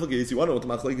labaka milva. You want to know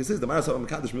what the machlokes is? The marasav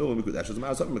mekadesh milva mekudeshes. The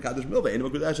marasav mekadesh milva ain't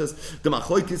mekudeshes. The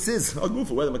machlokes is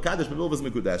agufa whether mekadesh milva is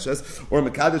mekudeshes or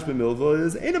mekadesh milva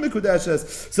is ain't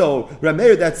mekudeshes. So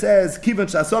Rameir that says kivan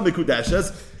shasa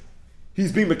mekudeshes,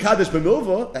 he's being mekadesh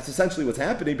b'milva. That's essentially what's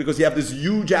happening because you have this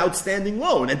huge outstanding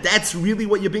loan, and that's really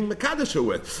what you're being mekadesh her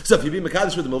with. So if you're being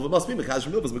mekadesh with the milva, it must be mekadesh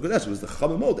b'milva is mekudesh. It was the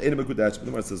chamamot ain't mekudesh. The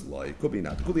Gemara says lie. Could be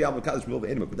not. Could be mekadesh b'milva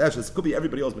ain't mekudesh. Could be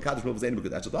everybody else mekadesh b'milva ain't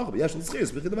mekudesh.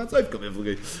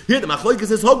 Here the machlokes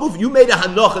says haguf. You made a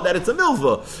hanocha that it's a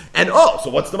milva, and so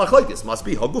what's the machlokes? Must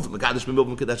be haguf mekadesh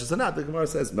b'milva mekudesh or not. The Gemara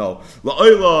says no.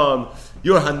 La'olam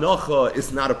your hanocha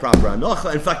is not a proper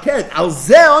hanocha. In fact, al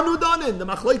zeh anudanin. The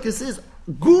machlokes is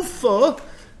Gufa,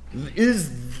 is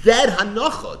that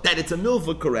hanocha, that it's a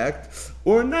milva correct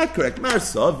or not correct? Mar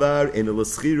savar in a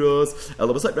l'schiros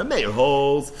elabasayif. Rameir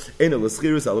holds in a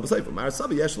l'schiros elabasayif. Mar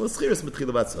savar yesh l'schiros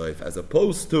mitchila v'atzoif, as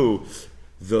opposed to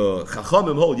the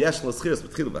chachamim hold yesh l'schiros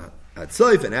mitchila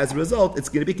v'atzoif, and as a result, it's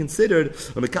going to be considered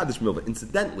a mekadesh milva.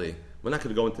 Incidentally, we're not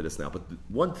going to go into this now, but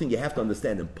one thing you have to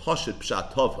understand in Pashut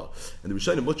Pshat Tova, and the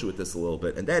Rishonim much with this a little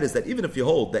bit, and that is that even if you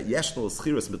hold that yesh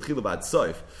l'schiros mitchila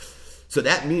v'atzoif, so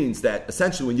that means that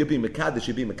essentially when you're being Mekadesh,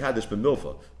 you're being Mekadesh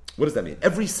b'milfa. What does that mean?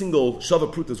 Every single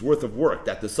Shava Pruta's worth of work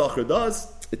that the Sacher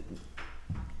does, it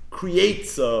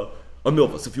creates a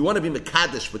milva. So if you want to be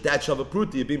Mekadesh with that Shava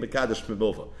Pruta, you're being Mekadesh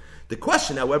b'milfa. The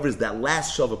question, however, is that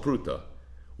last Shava Pruta.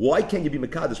 Why can't you be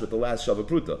Mekadesh with the last Shava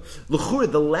Pruta?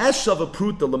 L'chura, the last Shava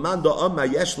Pruta, L'manda Amma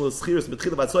Yesh L'schiros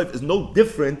Mitchila V'atzoif, is no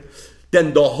different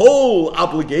than the whole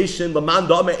obligation, and if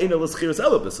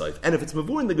it's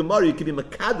mavur in the Gemara, you can be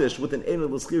Mekadesh with an Eina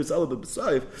L'schiros Ela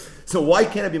B'Sayif. So why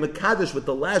can't I be Mekadesh with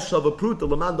the last Shava Pruta,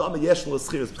 L'manda Ama Yesh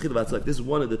L'schiros B'Chila V'Atzayif? This is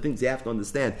one of the things you have to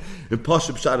understand in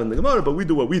Pashut Pshat in the Gemara, but we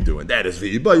do what we do, and that is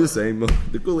V'Iba, you're saying,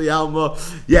 the Kuli Alma,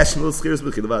 Yesh L'schiros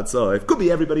B'Chila V'Atzayif. Could be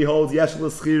everybody holds Yesh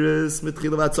L'schiros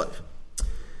B'Chila V'Atzayif.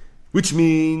 Which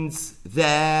means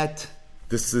that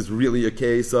this is really a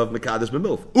case of Mekadesh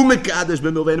b'milva. Mekadesh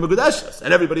b'milva ain't mekudeshes.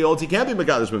 And everybody holds he can't be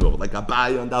Mekadesh b'milva, like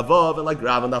Abaye and Avav and like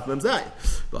Rav and Daf Mem Zayin.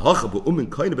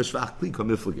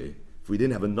 If we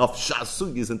didn't have enough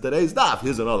shasugis in today's daf,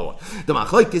 here's another one. The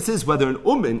machlokes is whether an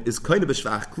umin is kind of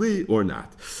b'shvach kli or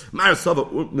not. Mar sava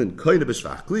umin kind of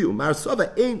b'shvach kli, or mar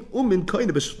sava ein umin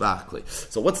kind of b'shvach kli.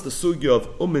 So what's the sugya of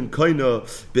umin kind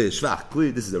of b'shvach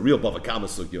kli? This is a real bava kama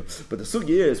sugya. But the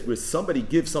sugya is where somebody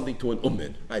gives something to an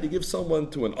umin, right? He gives someone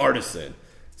to an artisan.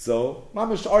 So,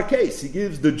 mamish, our case, he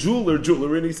gives the jeweler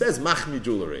jewelry and he says, machmi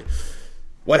jewelry.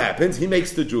 What happens? He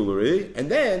makes the jewelry,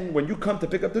 and then when you come to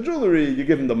pick up the jewelry, you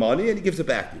give him the money and he gives it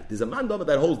back to you. There's a mandama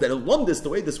that holds that along this, the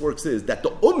way this works is that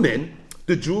the umin,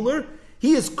 the jeweler,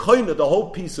 he is kind of the whole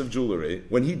piece of jewelry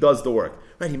when he does the work.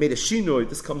 Right? He made a shinoi.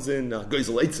 This comes in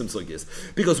Geisel Eitzim Sugis.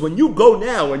 Because when you go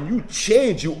now and you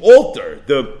change, you alter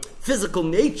the physical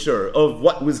nature of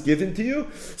what was given to you.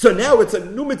 So now it's a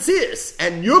new mitzias,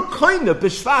 and you're kind of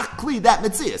b'shvach kli that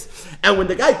mitzias. And when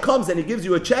the guy comes and he gives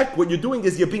you a check, what you're doing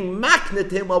is you're being maknet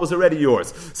to him what was already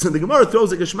yours. So the Gemara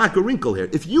throws a geschmack a wrinkle here.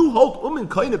 If you hold umin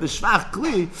kind of b'shvach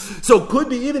kli, so it could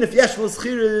be even if yesh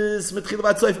l'schiris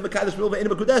mitchilavat soif mekadosh milva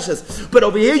ina mekudeshes. But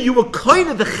over here you were kind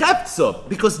of the cheptza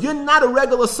because you're not a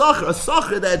regular sacher. A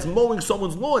sacher that's mowing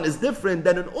someone's lawn is different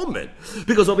than an umin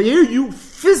because over here you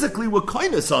physically were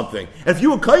kind of something. And if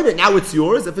you were kind of, now it's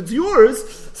yours. If it's yours,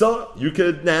 so you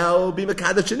could now be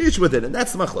mekadosh shenish with it, and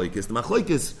that's the machlokes. The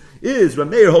machlokes is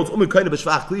Rameir holds kind of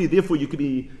b'shvach kli, therefore you could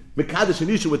be mekadosh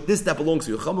shenish with this that belongs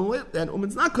to you. And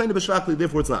umin's not kind of b'shvach kli,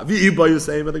 therefore it's not. V'ibay you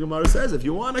saying what the Gemara says. If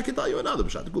you want, I can tell you another.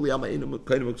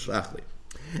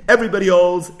 Everybody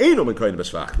holds ein kind of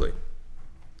b'shvach kli,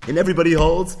 and everybody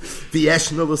holds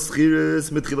v'yeshna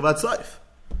l'schiris mitchilavat soif.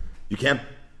 You can't,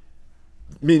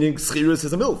 meaning schiris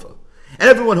is a milva. And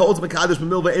everyone holds Mekadosh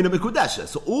B'milva Eina Mekudesha.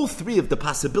 So all three of the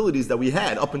possibilities that we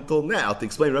had up until now to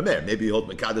explain Rameir. Maybe he holds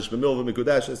Mekadosh B'milva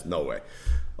Mekudesha. No way.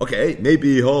 Okay,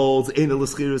 maybe he holds Eina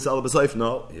L'schiris Ala B'Soif.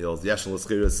 No, he holds Yesh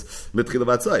L'schiris Mitchila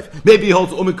B'Soif. Maybe he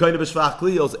holds Umin Koine B'Shvach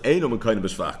Kli. He holds Eina Umin Koine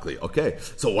B'Shvach Kli. Okay,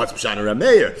 so what's Pshan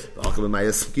Rameir?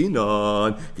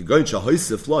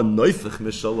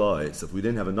 So if we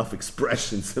didn't have enough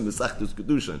expressions in the Sechtus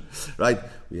Kiddushin, right?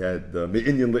 We had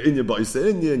Me'inyan Le'inyan Ba'isa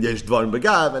Inyan, Yesh Dvarim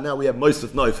B'Gav, and now we have Moisef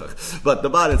Neufach. But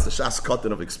the bottom, it's the Shas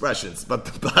Kotten of expressions. But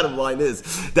the bottom line is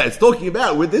that it's talking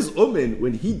about with this Umin,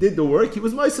 when he did the work, he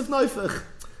was Moisef Neufach.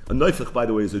 A Neufach, by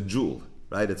the way, is a jewel.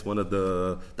 Right? It's one of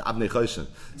the Avnei Choshen.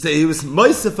 So he was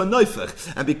Moisef a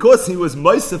Neufach. And because he was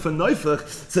Moisef a Neufach,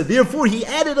 so therefore he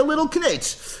added a little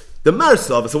knetch. The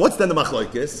Marsav, so what's then the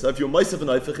Machlokes? So if you're Moisef a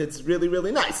Neufach, it's really,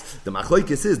 really nice. The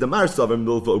Machlokes is the Marsav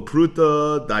milva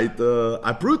upruta, daita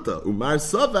apruta.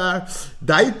 Umarsavar,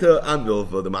 daita and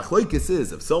milva. The Machlokes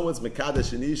is if someone's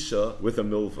Mekadosh an Isha with a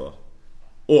milva,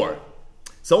 or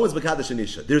someone's Mekadosh an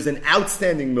Isha, there's an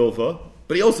outstanding milva,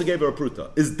 but he also gave her a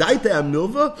pruta. Is daita a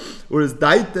milva or is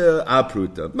daita a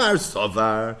pruta? Mar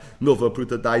sovar, milva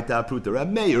pruta, daita a pruta. A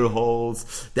mayor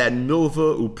holds that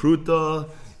milva upruta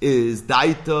is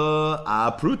daita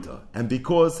a pruta. And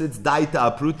because it's daita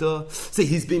a pruta, see,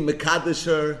 he's being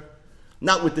mekadesher,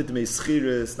 not with the dmei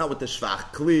not with the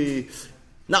shvach kli,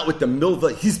 not with the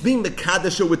milva. He's being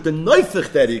mekadesher with the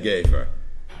neufich that he gave her.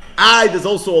 There's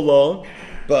also a loan,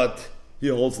 but he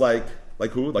holds like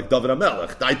who? Like David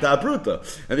HaMelech, Daita Apruta.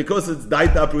 And because it's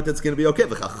Daita Apruta, it's going to be okay.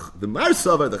 The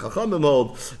Marsavar, the Chachamim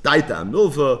hold Daita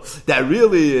Milva, that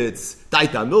really it's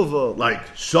Daita Milva, like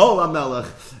Shaul HaMelech.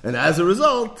 And as a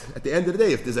result, at the end of the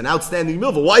day, if there's an outstanding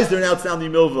Milva, why is there an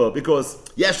outstanding Milva? Because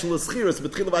Yesh L'Schiris,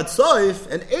 B'tchilavat Soif,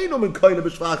 and Einom in Koine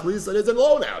B'Shvach, so there's a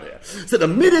loan out here. So the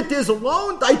minute there's a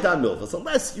loan, Daita Milva. So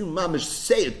unless you mamish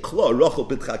say it, Klo, Rochel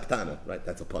B'Traktana. Right,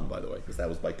 that's a pun, by the way, because that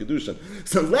was by Kiddushin.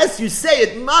 So unless you say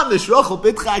it, mamish, Rochel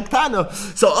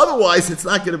so otherwise it's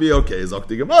not going to be okay. So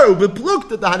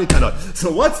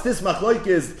what's this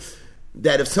machlokes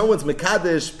that if someone's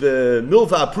mekadesh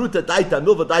milva pruta daita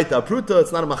pruta,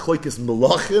 it's not a machlokes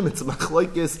melachim, it's a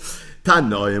machlokes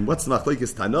tanoim. What's the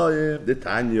machlokes tanoim? The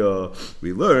Tanya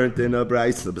we learned in a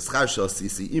brayso b'schar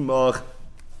sisi imach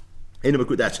in a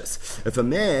mekudeshes. If a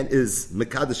man is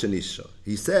mekadesh anisha,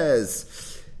 he says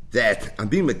that I'm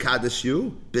being mekadesh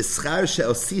you b'schar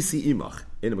sisi imach.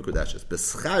 In a Mikudashes.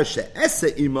 B'schar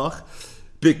she'ese imach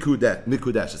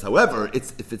Mikudashes. However,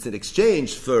 if it's an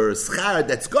exchange for schar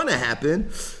that's going to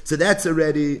happen, so that's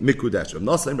already Mikudash. Rav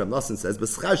Nosson says,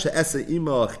 B'schar she'ese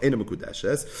imach in a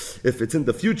Mikudashes. If it's in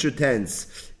the future tense,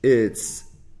 it's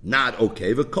not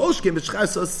okay. If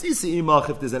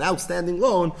there's an outstanding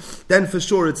loan, then for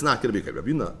sure it's not going to be okay.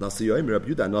 Rabbi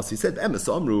Nasi said,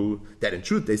 that in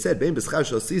truth they said, however,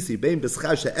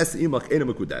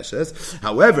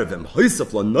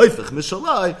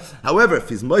 if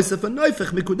he's moisef and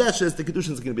noifech mikudeshes, the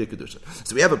Kiddushin is going to be a Kiddushin.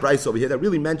 So we have a brayso over here that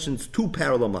really mentions two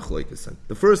parallel machlokes.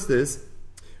 The first is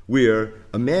where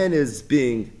a man is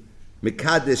being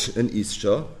Mekadesh and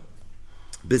Isha,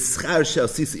 B'schar shel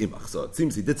sisi imach. So it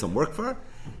seems he did some work for her,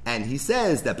 and he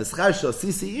says that B'schar shel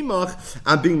sisi imach,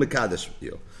 I'm being Mekadesh for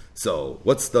you. So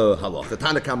what's the halacha?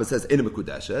 Tana Kama says, Ena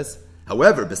Mekudeshes.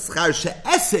 However, B'schar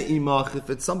she'ese imach, if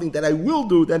it's something that I will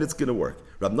do, then it's going to work.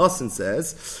 Rab Nosson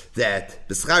says that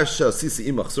B'schar she'sisi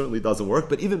imach certainly doesn't work,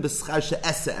 but even B'schar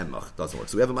she'ese imach doesn't work.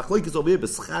 So we have a machlokes over here,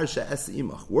 B'schar she'ese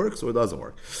imach works or it doesn't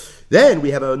work. Then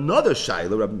we have another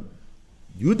shayla. Rab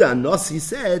Yudah Nasi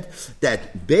said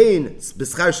that Bein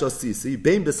B'schar she'sisi,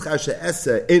 Bein B'schar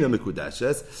she'ese ena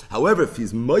mekudeshes. However, if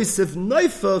he's moisef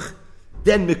neifach,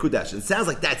 then Mekudesh. It sounds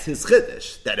like that's his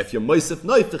chiddush, that if you're Moisef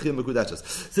Neifach, you're Mekudeshes.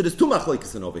 So there's two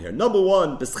machlokes over here. Number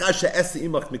one, B'schar she'esi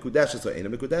imach Mekudeshes or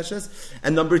Eina Mekudeshes.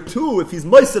 And number two, if he's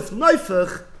Moisef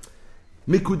Neifach,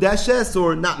 Mekudeshes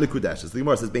or not Mekudeshes. The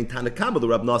Gemara says, Bein Tanakam, the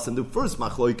Rab Nosson, the first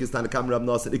machlokes is Tanakam Rab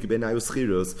Nosson, Ike Bein Ayu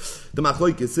Schirus. The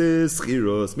machlokes is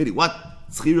Schirus. Meaning, what?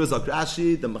 Schirus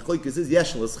Akrashi, the machlokes is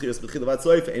Yeshel Schirus, B'chil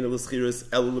Vatsoif, Eina Schirus,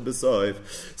 El L'Besoif.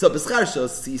 So B'schar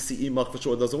she'sisi imach for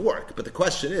sure doesn't work. But the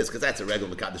question is, because that's a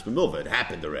regular Mekadesh B'milva, it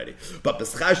happened already. But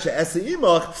B'schar she'esi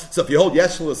imach, so if you hold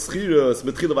Yeshel Schirus,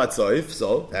 B'chil Vatsoif,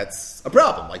 so that's a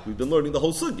problem, like we've been learning the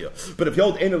whole sugya. But if you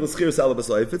hold Eina Schirus, El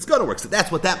L'Besoif, it's going to work. So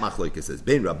that's what that machlokes is.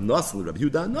 Bein Rab Nosson and Rab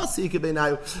Yudah Nasi, Ike Bein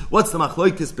Ayu. What's the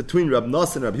machlokes between Rab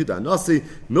Nosson and Rab Yudah Nasi?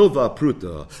 Milva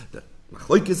Pruta.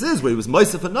 Machlokes is where he was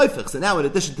Moisef and Neifach. So now, in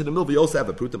addition to the milva, you also have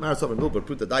a pruta. Marasava milva,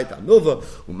 pruta daita milva.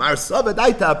 Umarasava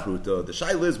daita pruta. The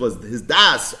shaila is, was his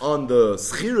das on the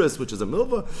schirus, which is a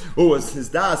milva, or was his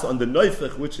das on the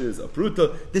Neifach, which is a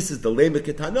pruta? This is the lemek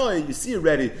etanoi. You see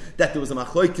already that there was a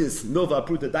machlokes milva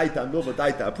pruta daita milva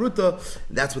daita pruta.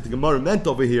 And that's what the Gemara meant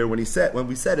over here when we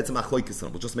said it's a machlokes.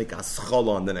 We'll just make a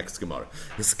schola on the next Gemara.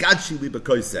 Hiskadshi li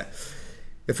bekoiseh.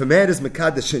 If a man is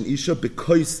mekadesh and isha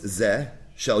bekois zeh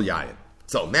shel yayin.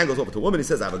 So a man goes over to a woman, he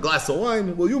says, I have a glass of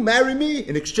wine, will you marry me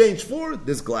in exchange for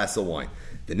this glass of wine?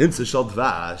 The nimtza shel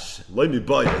dvash, loy mi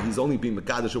baya, he's only being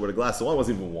mekadesh over a glass of wine,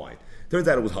 wasn't even wine. Turns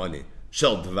out it was honey.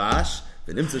 Shel dvash,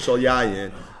 the nimtza shel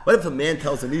yayin. What if a man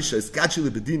tells an isha, skachi li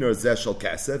bedinar zeh shel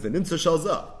kesef, and nimtza shel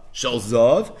zav? Shel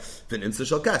zav, the nimtza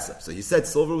shel kesef. So he said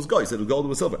silver was gold, he said gold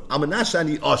was silver.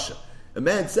 Amanashani asha. A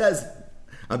man says,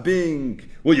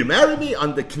 will you marry me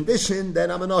on the condition that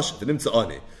I'm an asha, the nimtza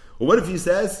ani. Or what if he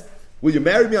says, will you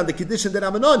marry me on the condition that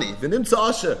I'm an ani? V'nimtza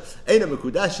asher, eina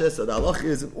mekudeshes. So the halach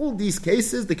is, in all these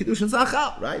cases, the Kiddushin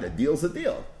zachal, right? A deal's a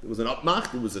deal. There was an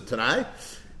upmach, there was a tanai,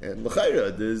 and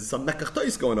l'chayra, there's some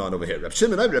nekachtois going on over here. Rab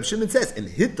Shimon says, in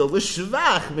hitta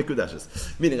l'shvach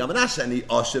mekudeshes. Meaning, I'm an ashani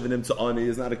asher v'nimtza ani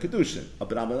is not a Kiddushin.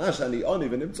 But I'm an ashani ani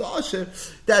v'nimtza asher,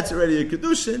 that's already a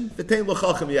Kiddushin. V'tein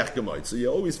l'chachem yech gemoit. So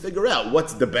you always figure out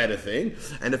what's the better thing,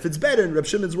 and if it's better in Rab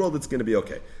Shimon's world, it's going to be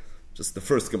okay. Just the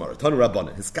first Gemara. Tanu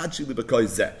Rabbanan. Hiskadshi li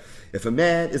b'kois zeh. If a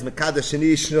man is mekadesh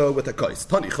shenishno with a kois.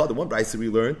 Tani chad, the one brayse we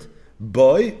learned,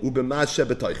 boy u'b'mashe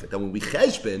b'toichet. That when we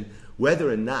cheshbin,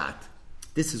 whether or not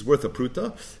this is worth a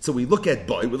pruta, so we look at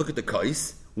boy, we look at the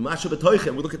kois, u'mashe b'toichet,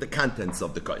 and we look at the contents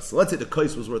of the kois. So let's say the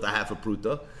kois was worth a half a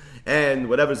pruta, and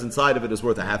whatever's inside of it is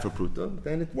worth a half a pruta,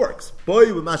 then it works. Boy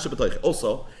u'b'mashe b'toichet.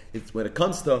 Also, it's when it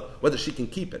comes to whether she can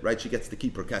keep it, right? She gets to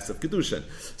keep her kasef kedushin.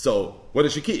 So what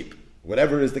does she keep?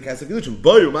 Whatever is the kasef kedushin,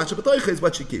 boy u'mashe b'toicha is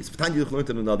what she keeps. V'tanya Yuch learned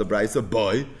in another brayso,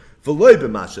 boy v'loy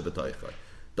b'mashe b'toicha.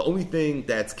 The only thing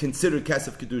that's considered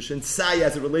kasef kedushin, sai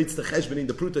as it relates to cheshbonin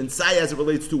the pruta, and sai as it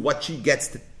relates to what she gets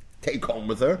to take home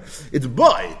with her, it's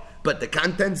boy, but the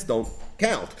contents don't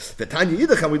count. V'tanya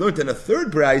Yidach, we learned in a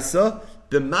third brayso,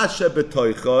 b'mashe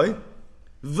b'toicha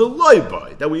v'loy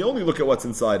boy, that we only look at what's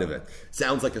inside of it.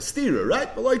 Sounds like a steerer,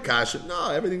 right? V'loy kasha,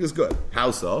 no, everything is good. How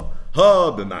so?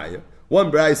 Ha b'maya. One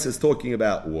Bryce is talking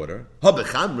about water. Ha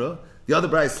b'chamra. The other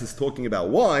Bryce is talking about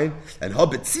wine. And ha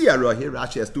b'tziara, here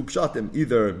Rashi has two pshatim.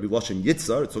 Either miloshin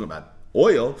yitzar, it's talking about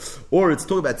oil, or it's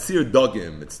talking about sir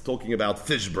dogim, it's talking about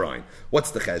fish brine.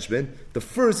 What's the cheshbon? The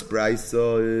first Bryce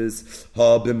is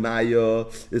ha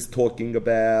b'maya, is talking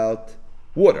about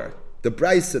water. The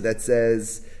Bryce that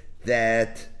says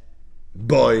that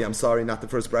boy, I'm sorry, not the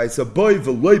first price. So boy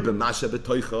v'loy b'masha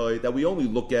b'toichoi, that we only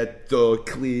look at the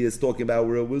kli is talking about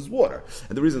where it was water.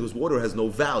 And the reason is water has no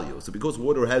value. So because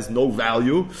water has no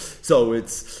value, so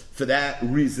it's for that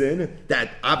reason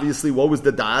that obviously what was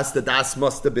the das? The das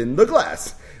must have been the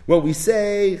glass. When we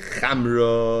say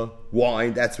chamra,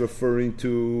 wine, that's referring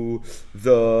to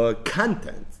the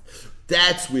content.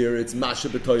 that's where it's masha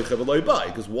b'toicha v'loy bai,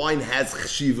 because wine has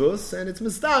chshivus, and it's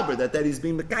mistaber that he's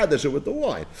being mekadesh with the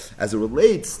wine. As it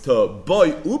relates to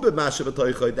boy ube masha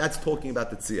b'toicha, that's talking about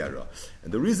the tziyara.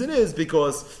 And the reason is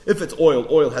because if it's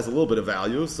oil has a little bit of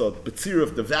value, so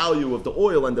the value of the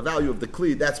oil and the value of the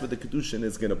kli, that's where the Kiddushin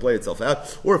is going to play itself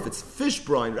out. Or if it's fish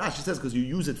brine, Rashi says because you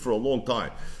use it for a long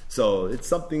time. So it's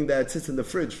something that sits in the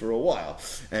fridge for a while.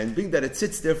 And being that it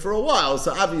sits there for a while,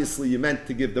 so obviously you meant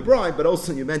to give the brine, but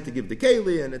also you meant to give the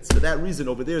keli, and it's for that reason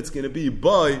over there it's going to be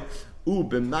boy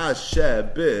ube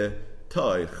masha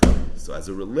b'toicha. So as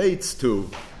it relates to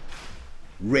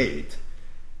raid,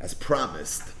 as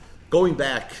promised, going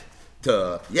back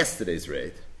to yesterday's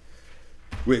raid,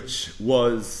 which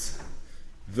was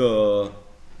the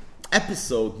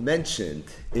episode mentioned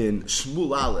in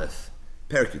Shmuel Aleph,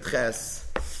 Perek Yud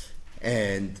Ches,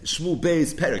 and Shmuel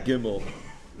Beis, Perek Gimel,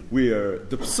 where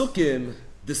the Psukim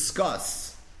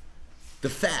discuss the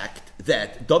fact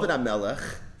that David HaMelech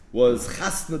was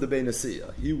Chasna de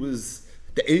Benasiya. He was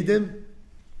the Edim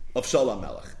of Shaul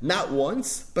HaMelech. Not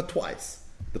once, but twice.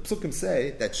 The Psukim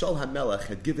say that Shaul HaMelech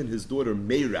had given his daughter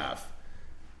Meirav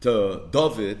to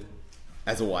David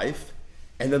as a wife,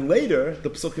 and then later the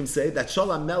Psukim say that Shaul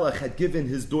HaMelech had given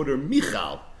his daughter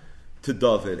Michal to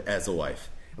David as a wife.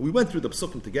 And we went through the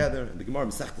Psukim together in the Gemara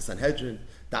Masechta Sanhedrin,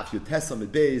 Daf Yud Tes Amud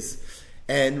Beis,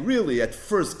 and really at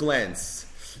first glance,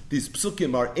 these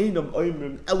Psukim are Einam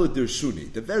Oimrim Eladir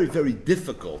Shuni. They're very, very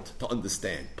difficult to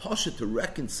understand. Pasha to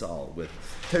reconcile with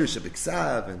Teresh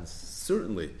B'Ksav and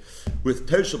certainly with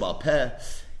Teresh B'Al Peh.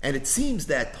 And it seems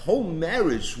that whole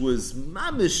marriage was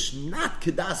mamish not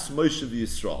kedas Moshe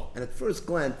v'Yisrael. And at first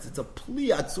glance, it's a pli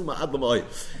atzuma ad l'ma'od.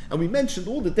 And we mentioned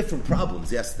all the different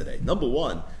problems yesterday. Number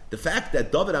one, the fact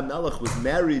that David HaMelech was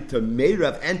married to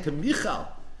Meirav and to Michal.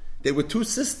 They were two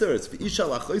sisters. Isha is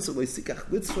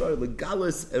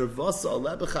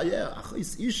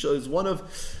one of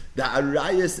the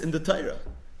arayas in the Torah.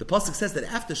 The pasuk says that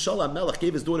after Shaul HaMelech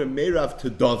gave his daughter Meirav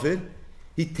to David,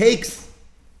 he takes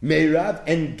Meirav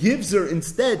and gives her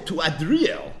instead to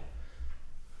Adriel.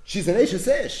 She's an Eshes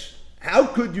Ish. How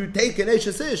could you take an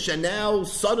Eshes Ish and now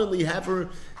suddenly have her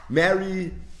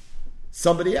marry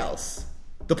somebody else?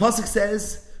 The pasuk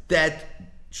says that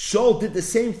Shaul did the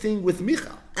same thing with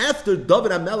Michal. After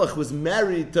David HaMelech was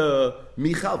married to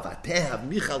Michal, Vatehav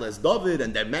Michal as David,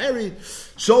 and they're married,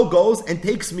 Shaul goes and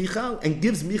takes Michal and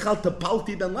gives Michal to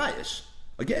Palti ben Laish.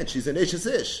 Again, she's an Eshes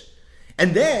Ish.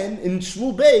 And then in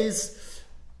Shmuel Beis,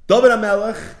 David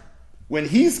HaMelech, when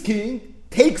he's king,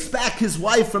 takes back his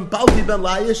wife from Palti ben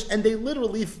Laish, and they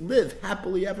literally live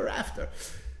happily ever after.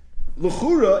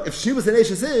 L'chura, if she was an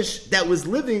Eshes Ish that was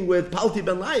living with Palti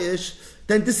ben Laish,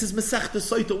 then this is Masechta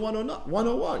Soita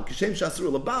 101. Kishem Shasru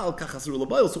Labal, Kachasru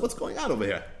Labayl. So what's going on over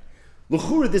here?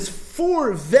 L'chura, there's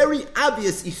four very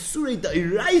obvious Isurei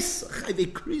Da'iraisa,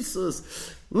 Chayvei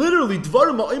Krisos, literally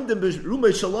Dvarim Ha'imdim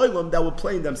B'Rumei Shalaylam that were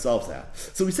playing themselves out.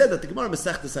 So we said that the Gemara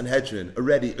Masechta Sanhedrin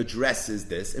already addresses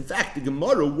this. In fact, the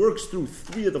Gemara works through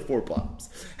three of the four problems.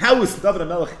 How is David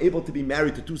HaMelech able to be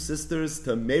married to two sisters,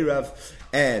 to Meirav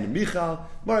and Michal?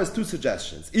 Gemara has two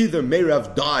suggestions. Either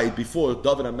Meirav died before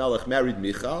David HaMelech married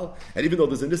Michal, and even though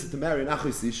there's a nissa to marry an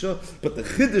Achos Isha, but the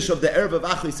chiddush of the Erev of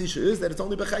Achos Isha is that it's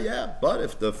only B'chayah. But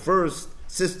if the first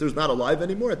sister's not alive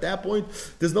anymore, at that point,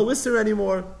 there's no Isser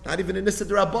anymore, not even an Isser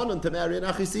D'Rabbanan to marry an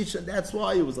Achos Isha, and that's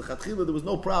why it was a Chatchila, there was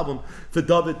no problem for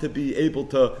David to be able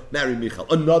to marry Michal.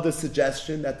 Another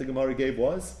suggestion that the Gemara gave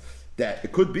was that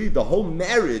it could be the whole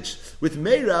marriage with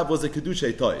Meirav was a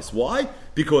Kedushay Tois. Why?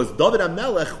 Because David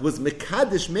HaMelech was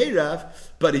Mekadesh Meirav,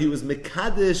 but he was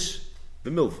Mekadesh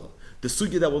B'Milva. The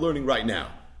sugya that we're learning right now.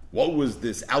 What was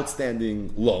this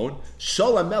outstanding loan?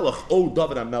 Shaul HaMelech owed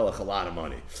David HaMelech a lot of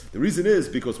money. The reason is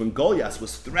because when Goliath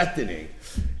was threatening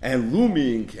and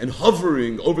looming and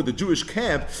hovering over the Jewish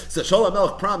camp, so Shaul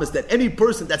HaMelech promised that any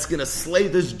person that's going to slay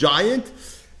this giant,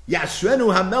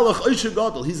 Yashrenu HaMelech Oisher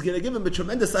Gadol, he's going to give him a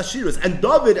tremendous ashiras. And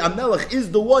David HaMelech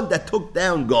is the one that took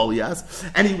down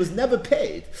Goliath, and he was never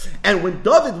paid. And when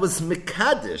David was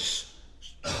Mekadesh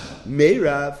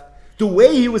Meirav, the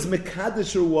way he was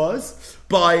Mekadesh her was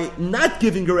by not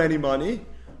giving her any money,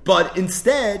 but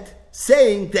instead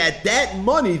saying that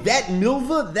money, that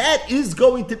milva, that is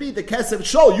going to be the kesef.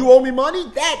 Shaul, you owe me money?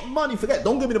 That money, forget,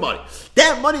 don't give me the money.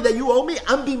 That money that you owe me,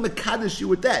 I'm being Mekadesh you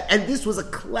with that. And this was a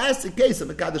classic case of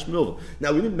Mekadesh milva.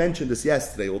 Now, we didn't mention this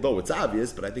yesterday, although it's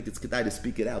obvious, but I think it's kedai to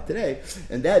speak it out today.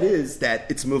 And that is that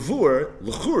it's mavur,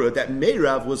 l'chura, that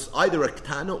Meirav was either a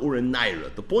ktana or a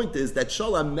naira. The point is that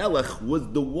Shaul HaMelech was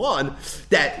the one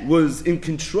that was in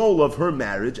control of her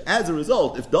marriage. As a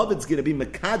result, if David's going to be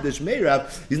Mekadesh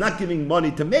Meirav, he's not giving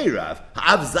money to Meirav.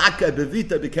 Ha'av zakah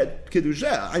bevita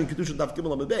b'kiddushin. Ein Kiddushin daf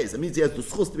gimel amud beis. It means he has the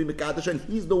schus to be mekadosh, and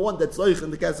he's the one that's zoich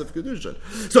in the case of Kiddushin.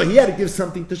 So he had to give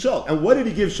something to Shaul. And what did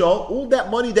he give Shaul? All that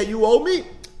money that you owe me,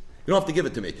 you don't have to give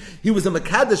it to me. He was a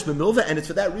Mekadesh B'milva, and it's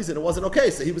for that reason it wasn't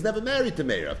okay. So he was never married to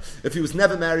Meirav. If he was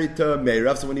never married to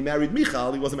Meirav, so when he married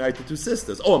Michal, he wasn't married to two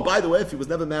sisters. Oh, and by the way, if he was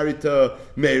never married to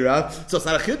Meirav, so it's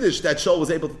not a Chiddush that Shaul was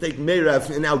able to take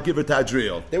Meirav and now give her to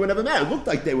Adriel. They were never married. It looked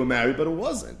like they were married, but it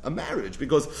wasn't a marriage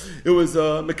because it was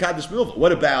a Mekadesh B'milva.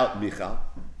 What about Michal?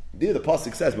 There the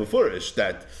pasuk says Mefurish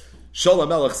that Shaul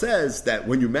HaMelech says that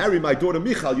when you marry my daughter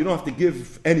Michal, you don't have to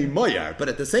give any mayar, but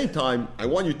at the same time, I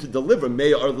want you to deliver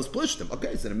Meir Arlis Plishtim.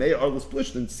 Okay, so the Meir Arlis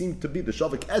Plishtim seemed to be the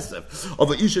Shavak Esef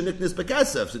of a Isha Niknis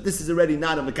Bekesef. So this is already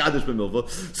not a Mekadesh B'milva.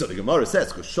 So the Gemara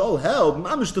says, because Shaul held,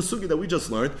 mamish the sugi that we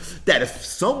just learned, that if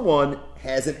someone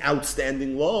has an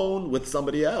outstanding loan with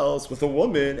somebody else, with a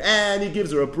woman, and he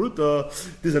gives her a pruta,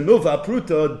 there's a milva,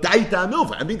 pruta, daita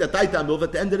milva. I mean that daita milva,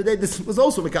 at the end of the day, this was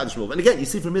also Mekadesh milva. And again, you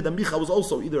see from here that Micha was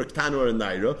also either a Ktana or a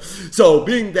Naira. So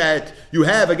being that you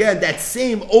have, again, that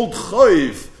same old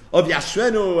choiv of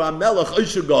Yashvenu, Amelech,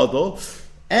 Oisha Gadol,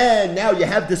 and now you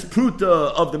have this pruta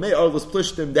of the Meir Arlis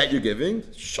Plishtim that you're giving.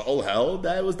 Shaul held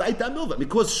that it was Daita Milva.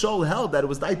 Because Shaul held that it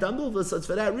was Daita Milva, so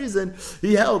for that reason,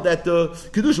 he held that the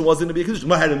Kiddushin wasn't going to be a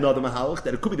Kiddushin. I had another Mahalach,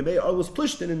 that it could be the Meir Arlis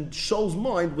Plishtim, and Shaul's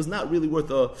mind was not really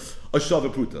worth a Shava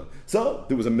Pruta. So,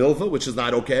 there was a Milva, which is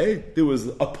not okay. There was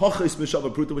a Pachis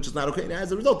Mishava Pruta, which is not okay. And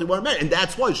as a result, they weren't married. And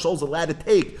that's why Shaul's allowed to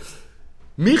take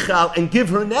Michal and give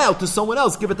her now to someone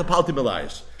else, give it to Palti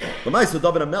Melayish. But Ma'aseh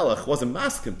David HaMelech wasn't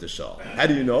maskim to Shaul. How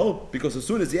do you know? Because as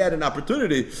soon as he had an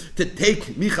opportunity to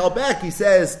take Michal back, he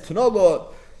says,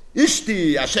 Tanogo,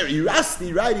 Ishti, Asher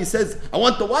Irasti, right? He says, I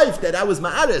want the wife that I was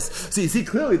Ma'aris. So you see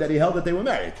clearly that he held that they were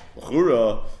married.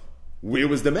 L'chura, where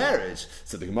was the marriage?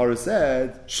 So the Gemara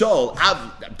said, Shaul,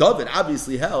 David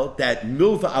obviously held that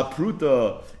Milva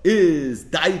Apruta is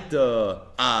Daita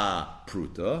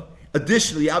Apruta.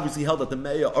 Additionally, obviously held that the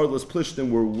Meir Arlis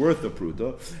Plishtim were worth a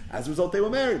pruta. As a result, they were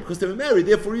married. Because they were married,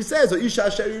 therefore he says, Isha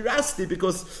Sheri Rasti,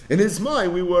 because in his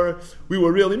mind we were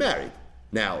really married.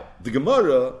 Now, the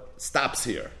Gemara stops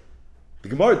here. The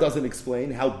Gemara doesn't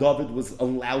explain how David was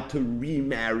allowed to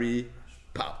remarry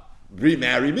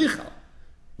Michal.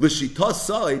 L'shita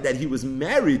say that he was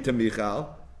married to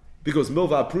Michal because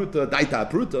Milva Pruta,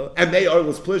 Daita Pruta, and Meir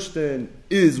Arlis Plishtim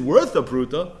is worth a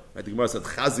pruta. Right, the Gemara said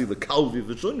Chazi leKalvi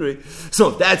v'Shunri.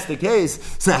 So if that's the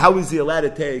case, so how is he allowed to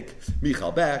take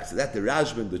Michal back? So that the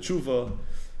Rashban, the Tshuva,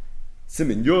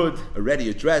 Siman Yud already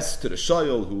addressed to the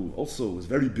Shayol, who also was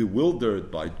very bewildered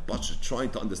by trying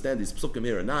to understand these psukim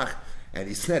here and nach. And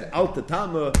he said, Al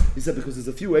Tatama, he said, because there's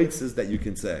a few eitzes that you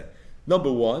can say.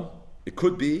 Number one, it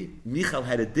could be Michal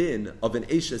had a din of an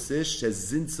Eishes Ish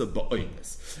Shezinsa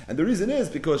Ba'oines. And the reason is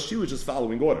because she was just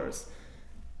following orders.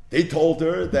 They told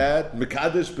her that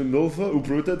Mekadesh b'milva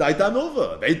upruta daita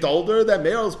milva. They told her that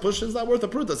Meir's push is not worth a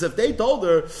pruta. So if they told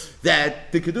her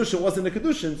that the Kiddushin wasn't a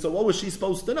Kiddushin, so what was she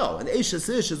supposed to know? And Eishes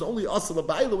Ish is only asal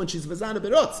ba'ila when she's mezana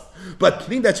b'rotz. But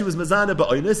being that she was mezana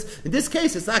ba'oinus, in this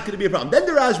case, it's not going to be a problem. Then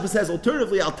the Rashba says,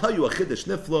 alternatively, I'll tell you a chiddush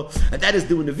nifla, and that is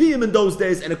the Nevi'im in those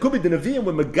days, and it could be the Nevi'im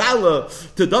when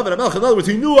Megala to David HaMelech. In other words,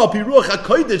 he knew al piruach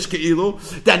hakodesh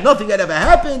ke'ilu that nothing had ever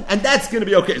happened, and that's going to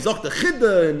be okay. Zok the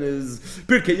chidda and his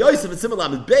Pirkei Yosef and similar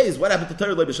with Beis, what happened to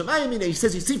Torah Leib Shemayim? And he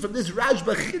says, you see from this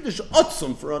Rashba Chiddush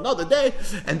Otzum for another day,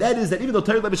 and that is that even though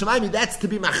Torah Leib Shemayim, that's to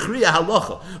be Machriya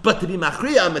Halacha, but to be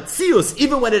Machriya Metzius,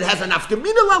 even when it has an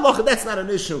Afkamina Halacha, that's not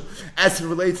an issue as it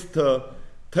relates to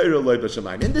Torah Leib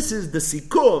Shemayim. And this is the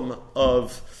Sikum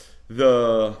of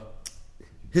the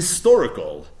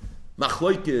historical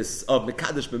Machloikis of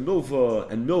Mekadesh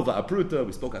B'milva and Milva Apruta.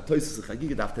 We spoke at Toisus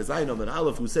Chagiga Daf Tezayinam and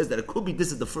Aleph, who says that it could be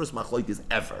this is the first Machloikis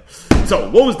ever. So,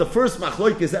 what was the first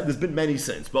Machloikis ever? There's been many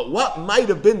since. But what might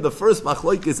have been the first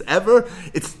Machloikis ever?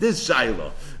 It's this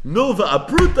Shaila. Milva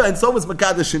Apruta and so is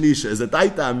Mekadesh Shanisha. Is it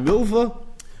Daita Milva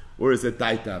or is it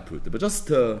Daita Apruta? But just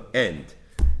to end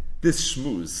this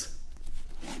shmuz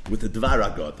with the Dvar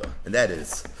Agada, and that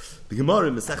is the Gemara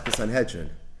in Masechta Sanhedrin.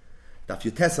 Daf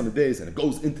Yotesam Beis, and it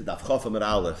goes into Daf Chafam and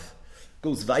Aleph,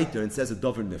 goes weiter and says a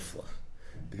dover nifla.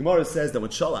 The Gemara says that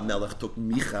when Shaul HaMelech took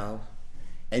Michal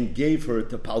and gave her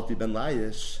to Palti ben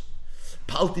Laish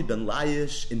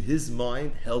in his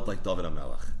mind held like David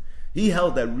HaMelech. He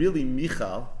held that really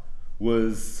Michal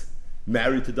was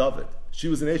married to David. She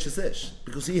was an Eishes Ish,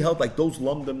 because he held like those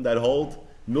lumdam that hold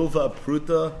Milva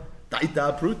Pruta,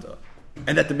 Daita Pruta,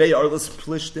 and that the Meir Arlis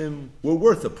Plishtim were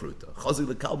worth a Pruta. Chazi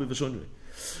leKalbi v'Shunri.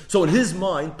 So in his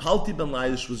mind, Palti ben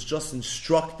Laish was just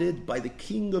instructed by the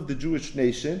king of the Jewish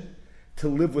nation to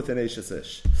live with an Eishes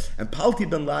Ish. And Palti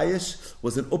ben Laish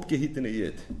was an upgehitten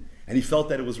Yid. And he felt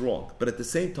that it was wrong. But at the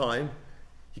same time,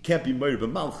 he can't be murdered by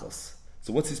Malchus.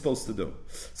 So what's he supposed to do?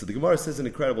 So the Gemara says an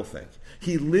incredible thing.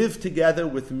 He lived together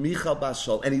with Michal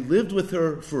Bashal, and he lived with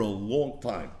her for a long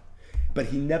time. But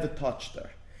he never touched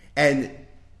her. And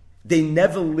they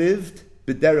never lived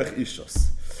b'derech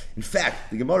ishos. In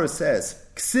fact, the Gemara says,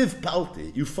 Ksiv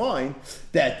Palti, you find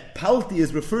that Palti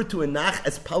is referred to in Nach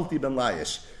as Palti ben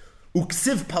Laish.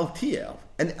 Uksiv Paltiel.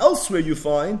 And elsewhere you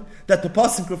find that the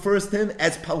Pasuk refers to him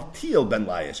as Paltiel ben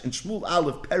Laish. In Shmuel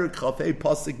Aleph, Perek Chafei,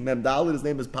 Pasuk Mem Daled, his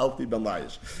name is Palti ben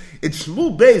Laish. In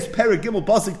Shmuel Beis, Perek Gimel,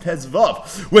 Pasuk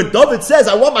Tezvav, when David says,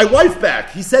 I want my wife back,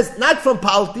 he says, not from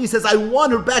Palti, he says, I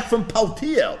want her back from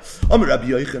Paltiel. Rabbi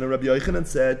Yochanan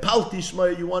said, Palti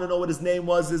Shmai, you want to know what his name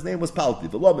was? His name was Palti.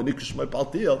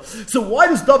 Paltiel. So why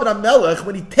does David HaMelech,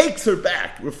 when he takes her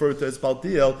back, refer to as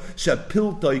Paltiel?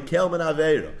 Shapiltoi Kelman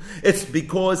Aveira. It's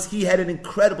because he had an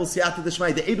incredible siyata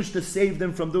d'shmai. The Eibishter saved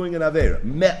him from doing an avera.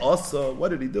 Me'asa, what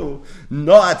did he do?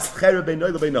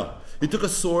 He took a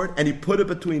sword and he put it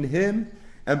between him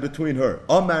and between her.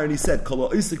 Amar, and he said,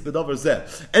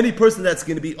 any person that's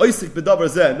going to be oisik b'davar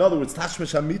zeh, in other words,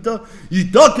 tashmish hamita,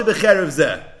 yidake b'cherev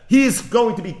zeh. He is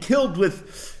going to be killed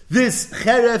with this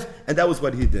cherev, and that was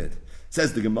what he did.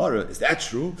 Says the Gemara, is that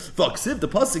true? The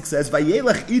pasuk says,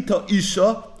 vayelech ita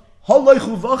isha. When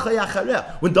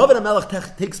David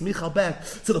HaMelech takes Michal back,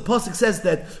 so the pasuk says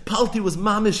that Palti was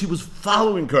mamish, he was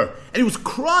following her, and he was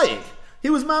crying. He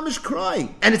was mamish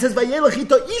crying. And it says, Vayelech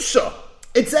ita isha.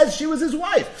 It says she was his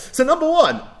wife. So number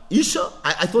one, isha,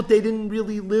 I thought they didn't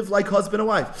really live like husband and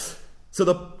wife. So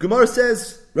the Gemara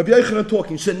says, Rabbi Yochanan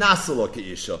talking, Shenasala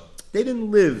ki isha. They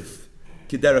didn't live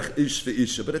kiderech ish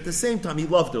isha, but at the same time, he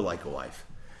loved her like a wife.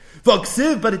 But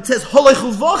it says,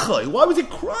 why was he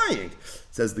crying?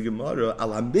 Says the Gemara,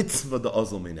 ala mitzvah da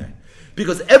ozol mineh.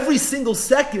 Because every single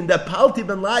second that Palti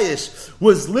ben Laish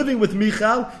was living with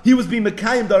Michal, he was being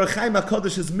Mekayim Darachaim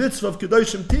HaKadesh's mitzvah of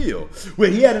Kedoshim Tiyu, where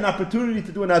he had an opportunity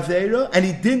to do an Aveira, and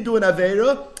he didn't do an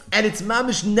Aveira, and it's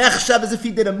mamish nechshav as if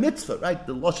he did a mitzvah, right?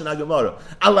 The Lashon HaGemara.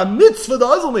 Ala mitzvah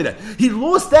da ozol mineh. He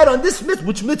lost that on this mitzvah.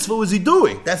 Which mitzvah was he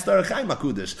doing? That's Darachaim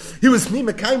HaKadosh. He was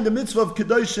Mekayim the mitzvah of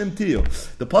Kedoshim Tiyu.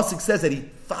 The pasuk says that he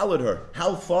followed her.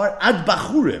 How far? Ad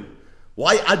Bachurim.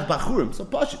 Why ad bachurim? So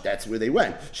pashut, that's where they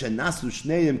went. Shenasu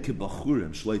shneim ki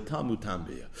bachurim shloitamu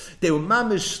tambiya. They were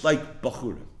mamish like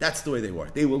bachurim. That's the way they were.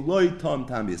 They were loitam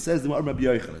tambiya. Says the Rabbi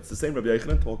Yochanan. It's the same Rabbi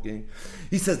Yochanan talking.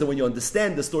 He says that when you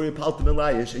understand the story of Palti ben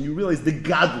Laish and you realize the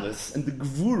godless and the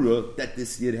gvura that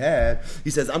this yid had,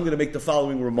 he says, I'm going to make the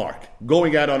following remark,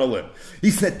 going out on a limb.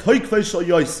 He said, Toikvei shal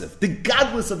Yosef, the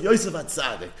godless of Yosef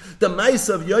HaTzadik, the mice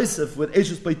of Yosef with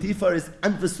Eshes Peitifar is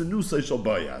anvesenusay shal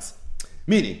Boyaz.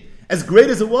 Meaning, as great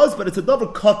as it was, but it's a double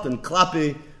cotton,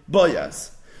 klapi,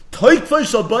 boyas. Toikvei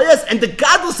shal boyas, and the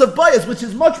godless of boyas, which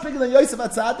is much bigger than Yosef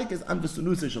HaTzadik, is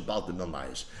anvesunusay shal Palti ben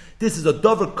Laish. This is a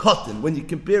double cotton when you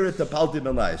compare it to Palti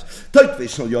ben Laish. Toikvei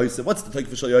shal Yosef, what's the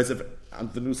Toikvei shal Yosef?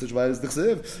 Anvesunusay shal boyas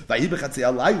d'chsev. Vayi bechatzi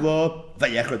alayla,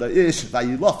 vayechad ha'ish,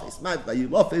 vayi lofes. Vayi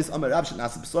lofes, amar Rab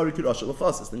shenas b'sari kirasha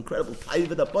lefas. It's the incredible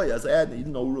taiva that boyas had, he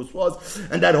didn't know who it was.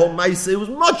 And that whole maise, it was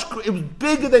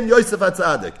bigger than Yosef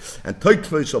HaTzadik. And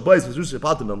Toikvei shal boyas,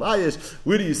 Palti ben Laish.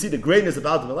 Where do you see the greatness of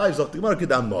Palti ben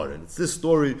Laish? And it's this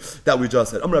story that we just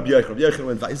said. Rabbi Yochanan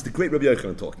went. It's the great Rabbi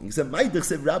Yochanan talking. He said, "Ma'idich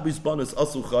said Rabbi's bonus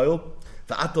asul chayil,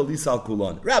 va'atal lisal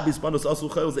kulan." Rabbi's bonus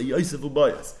asul chayil is a Yosef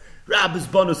ubayas. Rabbi's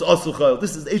bonus asul chayil.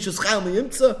 This is Eishes chayil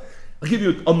miyimtza. I'll give you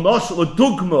a mashal, a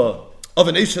dogma of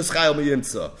an Eishes chayil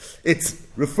miyimtza. It's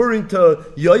referring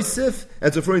to Yosef and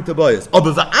it's referring to bayas.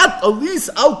 Aber va'atal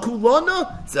lisal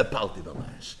kulana said Palti ben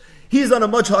Laish. He's on a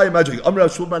much higher magic. Amar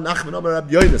Rav Shmuel Nachman, Amar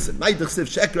Rab Yonasan. Ma'idich siv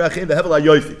sheker achein vehevel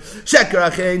hayofi. Sheker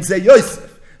achein ze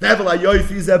Yosef. Vehevel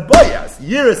hayofi ze boyas.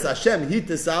 Yiras Hashem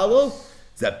hitisalo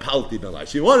ze Palti ben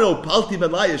Laish. You want to know what Palti ben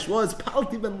Laish was?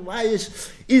 Palti ben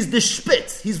Laish is the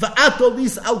spitz. He's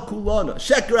va'atolis al kulana.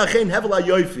 Sheker achein hevel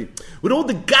hayofi. With all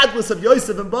the godless of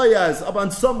Yosef and boyas, up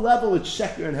on some level it's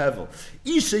sheker and hevel.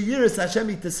 Isha Yiras Hashem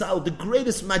hitisalo, the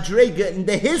greatest madrega in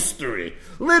the history.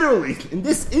 Literally, in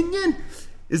this Inyan,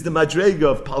 is the madrega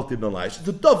of Palti ben Laish. It's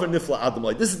a dover nifla adam.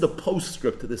 This is the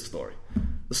postscript to this story.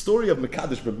 The story of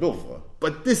Mekadesh ben Milva,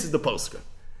 but this is the postscript.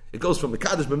 It goes from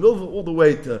Mekadesh ben Milva all the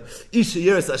way to Isha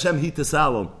Yiras Hashem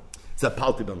Hitasalom. It's a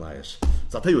Palti ben Laish.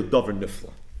 So I'll tell you a dover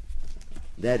nifla.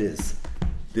 That is,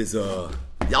 there's a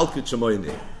Yalkut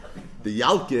Shemoyni. The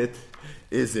Yalkut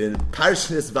is in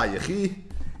Parshas Vayechi.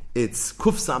 It's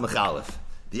Kuf Samach Aleph.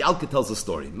 The Yalkut tells a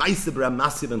story. Ma'aseh b'Ram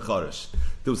Nasi ben Choresh.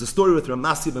 There was a story with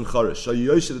Ramasi ben Chorish. He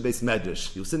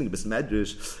was sitting in Beis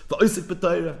Medrash,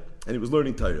 and he was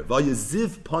learning Torah.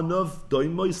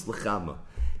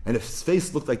 And his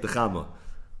face looked like the Chama.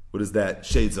 What is that?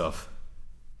 Shades of.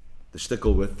 The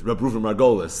shtickle with Rabbi Reuven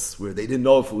Margolis, where they didn't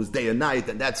know if it was day or night,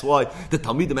 and that's why the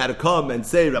Talmidim had to come and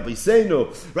say, Rabbi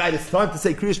Seinu, right, it's time to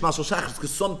say Kriyash Mashal Shachris,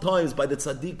 because sometimes by the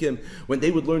Tzaddikim, when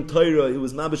they would learn Torah, it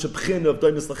was Mabish a B'chin of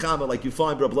Doimus Lachama, like you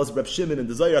find Rabbi Elazar Reb Shimon in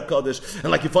the Zohar HaKadosh,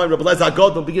 and like you find Rabbi Elazar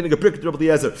HaGadol beginning a Birkat Rabbi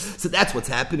Eliezer. So that's what's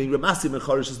happening. Ramasi ben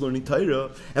Chorish is learning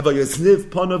Torah, and by Yosniv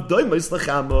Panav Doimus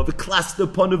Lachama, the cluster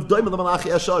Panav Doimus Malachi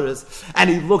Asharis, and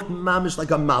he looked Mamish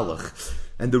like a Malach.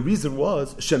 And the reason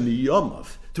was,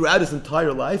 Shemiyamav, throughout his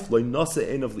entire life, he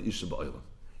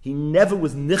never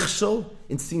was nichshel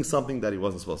in seeing something that he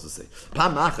wasn't supposed to see.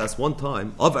 One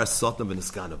time, Avar Satan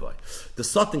v'niskanavai. The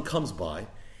Satan comes by,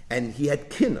 and he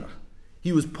had kinna.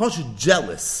 He was partially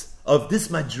jealous of this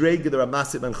madrega that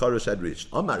Ramasi ben Chorish had reached.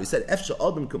 Amar, he said, is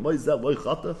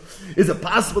it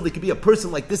possible there could be a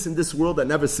person like this in this world that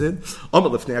never sinned? Amar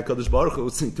lefnei HaKadosh Baruch Hu,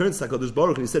 he turns to HaKadosh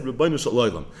Baruch Hu and he said, Rebbeinu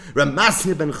Shalom,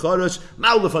 Ramasi ben Chorish,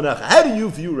 ma'u lefanecha. How do you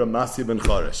view Ramasi ben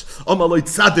Chorish? Amar lo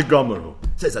tzadik gomer.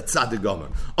 Says a tzadik gomer.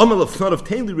 Amar lefnarav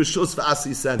tein li rishus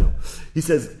v'asi senu. He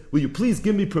says, will you please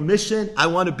give me permission? I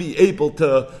want to be able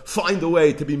to find a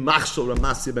way to be machshel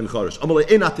Ramasi ben Chorish. Amar lo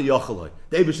einat yachaloi.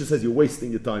 The Eibusher says, you're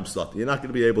wasting your time. You're not going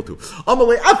to be able to.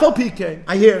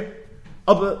 I hear.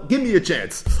 Give me a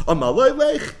chance.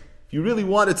 If you really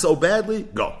want it so badly,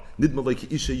 go.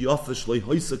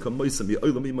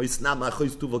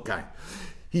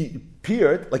 He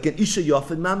appeared like an Isha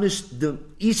Yafet Mamish, the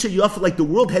Isha Yafet, like the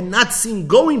world had not seen,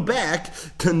 going back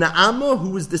to Naama, who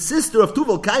was the sister of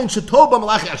Tuval Kai and Shetoba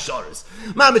Malachi Asharis.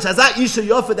 Mamish has that Isha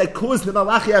Yafet that caused the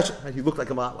Malachi Asharis. He looked like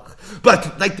a Malach.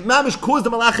 But like Mamish caused the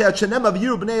Malachi Ashanem of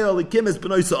Yiru B'nei Elikim as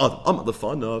B'noi Sa'ad. The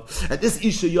fun of. And this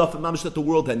Isha Yafet Mamish that the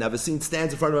world had never seen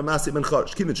stands in front of Ramasi ben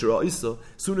Chorish. Kimin Shara Isa,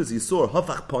 as soon as he saw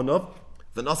Hafach Panav,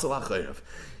 V'nasal HaChayev.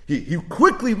 He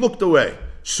quickly looked away.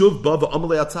 Shuv Bava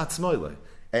Amalei Atzat Smoilei.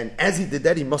 And as he did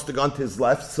that, he must have gone to his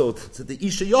left, so the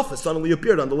Isha Yofa suddenly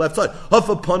appeared on the left side.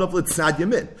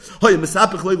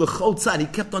 He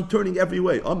kept on turning every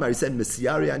way. He said, and he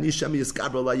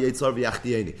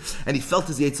felt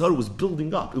his Yetzar was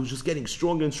building up. It was just getting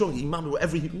stronger and stronger.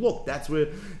 Wherever he looked, that's where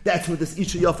this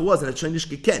Isha Yofa was. And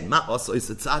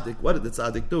what did the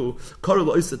tzaddik do?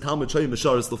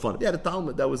 He had a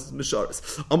Talmud that was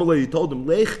Misharis. He told him,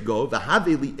 Lech go,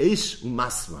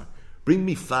 bring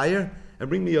me fire, and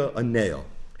bring me a nail.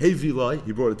 Hey Vilai,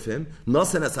 he brought it to him.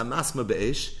 Nasan as hamasma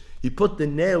be'esh. He put the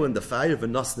nail in the fire of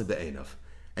nasna be'enav,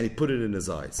 and he put it in his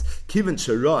eyes. Kivan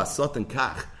shara satan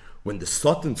kach. When the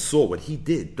Satan saw what he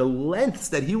did, the lengths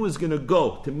that he was going to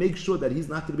go to make sure that he's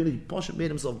not going to be, he Pasha made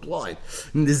himself blind.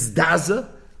 In this daza,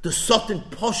 the Satan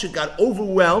Pasha got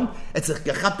overwhelmed. It's a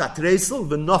gachat atreisel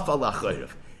v'nafal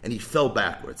achayrev. And he fell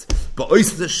backwards. But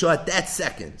at that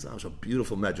second, that was a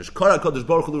beautiful medrash. Kara Kadosh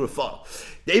Baruch Hu Rafal.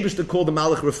 The Eibusher called the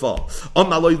Malach Rafal.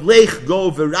 Amaloi lech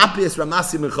go v'rapias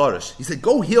Ramasi ben Chorish. He said,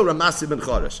 go heal Ramasi ben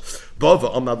Chorish.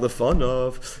 Bava Amad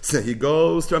Lefanov. So he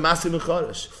goes to Ramasi ben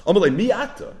Chorish. Amaloi mi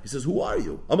ata. He says, who are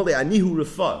you? Amaloi anihu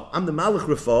Rafal. I'm the Malach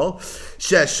Rafal.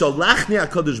 She shalachni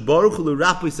HaKadosh Baruch Hu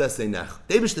l'rapias eseinech.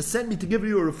 The Eibusher sent me to give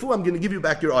you a refu. I'm going to give you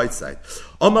back your eyesight.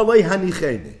 Amaloi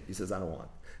hanicheni. He says, I don't want.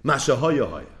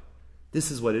 This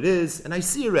is what it is, and I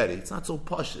see already. It's not so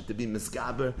posh to be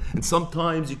misgaber, and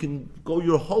sometimes you can go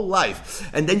your whole life,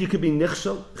 and then you can be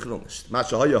nichshel.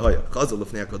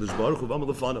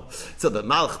 So the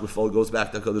Malach before goes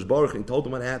back to HaKadosh Baruch and told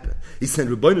him what happened. He said,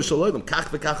 Rebbeinu Shalom, kach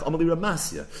v'kach amali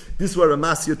Ramasya. This is what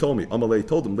Ramasya told me. Amalei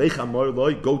told him, Lech amar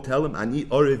loi, go tell him, ani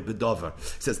orev bedavar.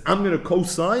 He says, I'm going to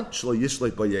co-sign, shlo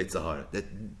yishleit b'yetz hara. That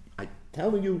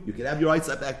telling you, you can have your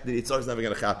eyesight back, the Yitzhak is never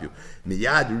going to chap you. And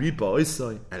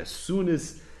as soon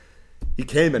as he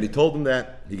came and he told him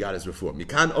that, he got his reform.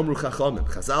 Mikan Omru Chachamim.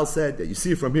 Chazal said that you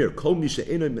see from here, Kol mi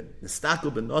she'eno mistakel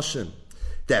b'noshim,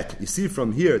 that you see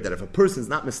from here that if a person is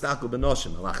not mistakel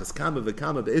b'noshim, alachas kama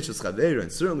v'kama b'ishus chaveira,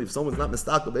 and certainly if someone's not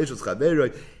mistakel b'ishus chaveira,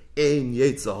 ein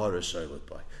Yetzahara shaylet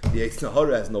by. The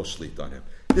Yetzahara has no shlit on him.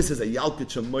 This is a Yalkut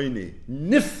Shemoini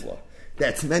Nifla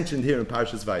that's mentioned here in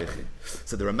Parshas Vayechi.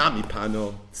 So the Ramami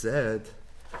Pano said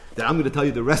that I'm going to tell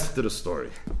you the rest of the story.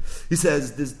 He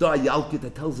says, this Da Yalkut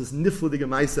that tells us Nifladige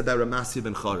Maisa about Ramasi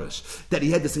ben Chorish, that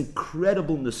he had this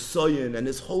incredible Nesoyin, and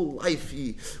his whole life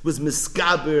he was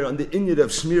miskaber on the Inyad of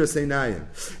Shmir Seinayim.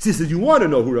 So he said, you want to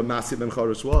know who Ramasi ben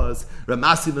Chorish was?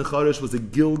 Ramasi ben Chorish was a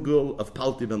Gilgul of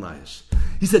Palti ben Laish.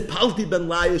 He said, Palti ben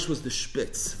Laish was the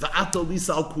Spitz. Va'ato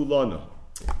lisal kulana.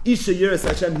 Isha Yiras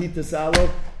Hashem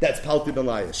Hitasalo, that's Palti ben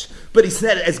Laish. But he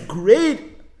said, as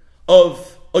great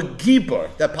of a gibor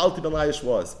that Palti ben Laish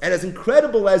was, and as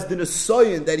incredible as the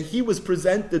Nesoyan that he was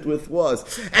presented with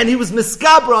was, and he was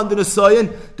miskaber on the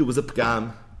Nesoyan, there was a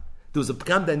pgam. There was a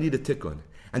pgam that needed tikkun.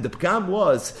 And the pgam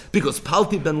was because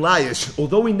Palti ben Laish,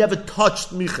 although he never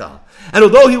touched Michal, and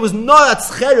although he was not at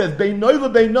Cherev, Beinoy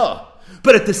leBeinah,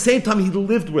 but at the same time he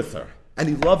lived with her, and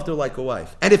he loved her like a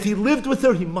wife. And if he lived with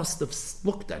her, he must have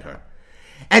looked at her.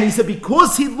 And he said,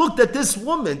 because he looked at this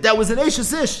woman that was an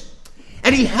Eishes Ish,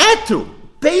 and he had to,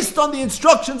 based on the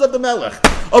instructions of the Melech, his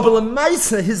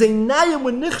einayim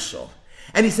were nichshol.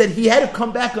 And he said he had to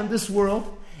come back on this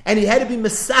world, and he had to be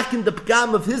mesakin the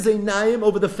pgam of his einayim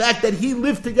over the fact that he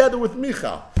lived together with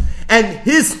Michal. And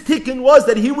his tikkun was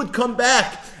that he would come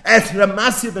back as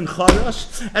Ramasi ben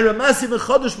Chodesh, and Ramasi ben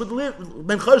Chodesh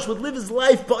would live his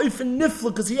life ba'ofen nifla,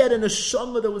 because he had a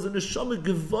neshama that was a neshama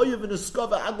gevoyev and a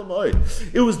skava adlamoid.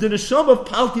 It was the neshama of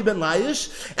Palti ben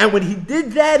Laish, and when he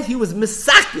did that, he was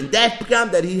mesakin that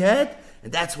pgam that he had,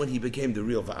 and that's when he became the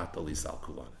real Va'atalis al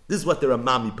Kulan. This is what the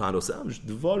Ramami Pano said.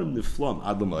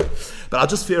 But I'll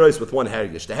just fear us with one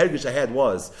hergish. The hergish I had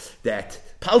was that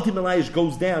Palti ben Laish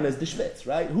goes down as the Shvitz,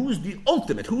 right? Who is the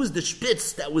ultimate? Who is the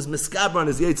Shvitz that was Meskaber on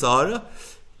his Yetzirah?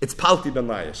 It's Palti ben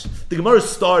Laish. The Gemara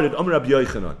started, Amr Rabbi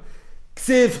Yochanan,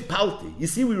 Ksiv Palti. You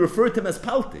see, we refer to him as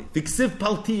Palti. The Ksiv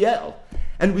Paltiel.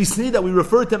 And we see that we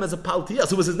refer to him as a Paltiel.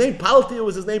 So was his name Palti or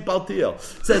was his name Paltiel?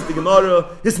 Says the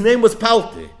Gemara, his name was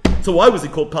Palti. So why was he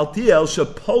called Paltiel?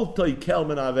 Shapoltoi kel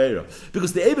min Avera.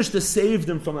 Because the Eibishter saved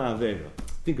him from Avera.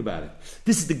 Think about it.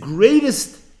 This is the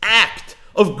greatest act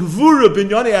of Gvura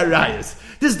Binyane Arayas.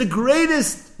 This is the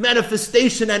greatest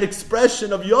manifestation and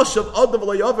expression of Yoshav Adam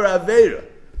V'Layavar Avera.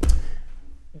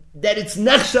 That it's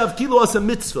Nechshav Kilo as a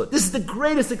mitzvah. This is the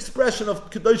greatest expression of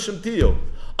Kedoshim Tiyo.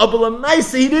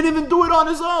 Abulamaisa, he didn't even do it on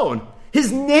his own.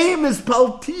 His name is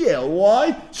Paltiel.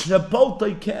 Why?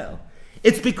 Shapoltoi kel.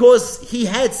 It's because he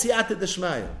had Siyata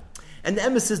Deshmaya. And the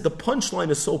emes is, the punchline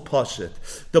is so pashit.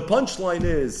 The punchline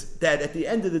is that at the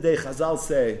end of the day, Chazal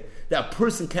say that a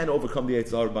person can't overcome the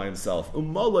Yetzer by himself.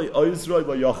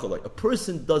 A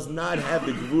person does not have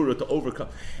the Gevura to overcome.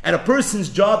 And a person's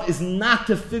job is not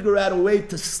to figure out a way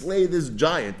to slay this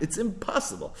giant. It's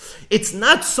impossible. It's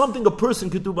not something a person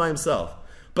could do by himself.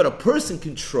 But a person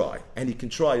can try, and he can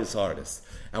try his hardest.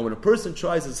 And when a person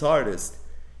tries his hardest,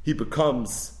 he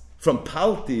becomes from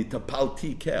Palti to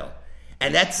Palti Kel.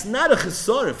 And that's not a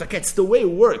chesor. In fact, that's the way it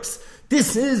works.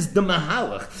 This is the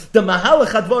mahalach. The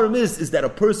mahalach advarim is that a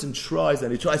person tries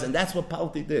and he tries, and that's what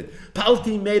Palti did.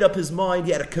 Palti made up his mind.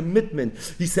 He had a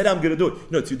commitment. He said, I'm going to do it. You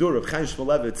know, Tzidor of Chaim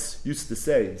Shmulevitz used to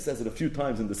say, he says it a few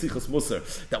times in the Sichas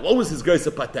Musar, that what was his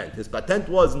greatest patent? His patent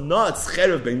was not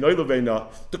Cherev Beinoy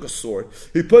leBeinah, took a sword.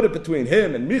 He put it between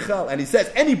him and Michal, and he says,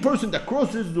 any person that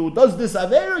crosses, who does this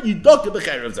Avera, Yidok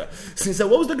Becherev. So he said,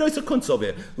 what was the greatest kunz over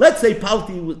here? Let's say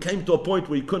Palti came to a point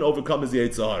where he couldn't overcome his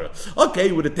Yetzirah. Okay,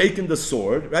 he would have taken the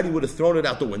sword, right? He would have thrown it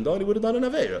out the window and he would have done an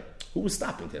Avera. Who was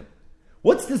stopping him?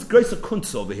 What's this grace of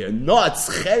kunz over here? No, it's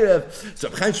cherev. So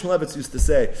Chaim Shmulevitz used to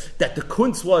say that the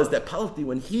kunz was that Palti,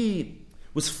 when he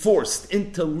was forced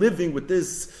into living with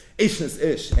this Eishnes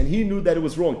Ish, and he knew that it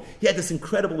was wrong, he had this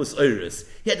incredible iris.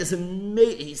 He had this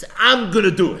amazing, he said, I'm going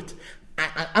to do it.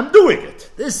 I'm doing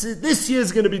it. This year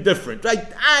is going to be different, right?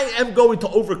 I am going to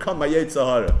overcome my Yetzer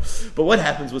Hara. But what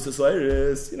happens with this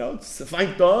is, it's a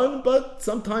fine done, but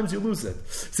sometimes you lose it.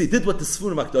 See, he did what the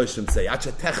Sfurim HaKadoshim say,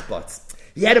 Acha Techbatz.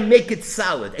 He had to make it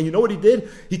solid. And you know what he did?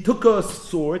 He took a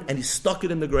sword and he stuck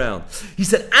it in the ground. He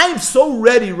said, I'm so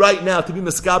ready right now to be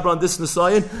Meskaber on this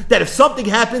Nesayan that if something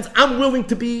happens, I'm willing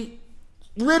to be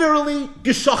literally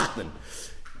geschochten.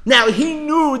 Now, he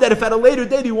knew that if at a later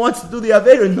date he wants to do the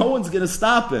Avera, no one's going to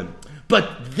stop him.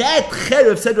 But that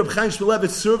cherev, said Reb Chaim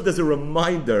Shmulevitz, served as a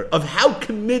reminder of how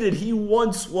committed he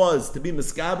once was to be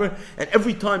Meskaber. And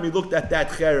every time he looked at that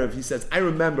cherev, he says, I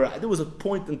remember, there was a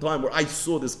point in time where I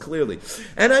saw this clearly.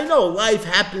 And I know life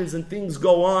happens and things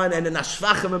go on, and in a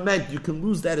shvachem moment, you can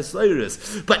lose that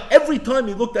esiris. But every time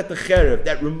he looked at the cherev,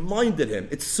 that reminded him,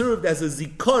 it served as a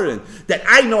zikaron, that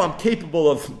I know I'm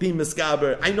capable of being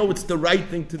Meskaber. I know it's the right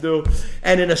thing to do.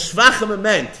 And in a shvachem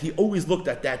moment, he always looked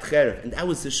at that cherev, and that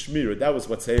was his shmirah. That was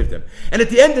what saved him. And at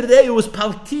the end of the day, it was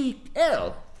Palti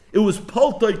El. It was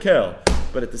Paltoi Kel.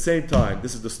 But at the same time,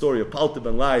 this is the story of Palti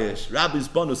ben Laish. Rabbi's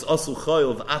bonus asu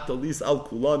choyel v'atolis al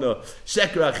kulana.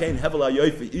 Sheker achein hevel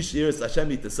hayoyfe ish iris Hashem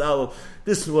yitasalo.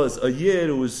 This was a year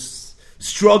who was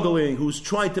struggling, who was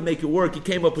trying to make it work. He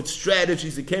came up with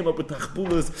strategies. He came up with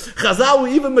tachbulas. Chazal,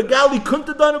 even Megali couldn't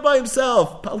have done it by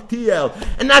himself. Paltiel.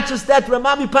 And not just that,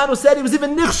 Ramami Pano said he was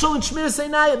even nichshol in Shmir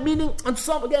Seinai, meaning, on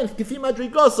some, again, Kifim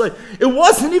Adrigosai, it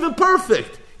wasn't even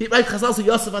perfect. Right, Chazal said,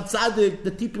 Yosef HaTzadik,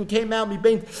 the tipim came out,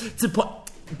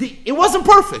 it wasn't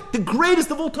perfect. The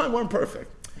greatest of all time weren't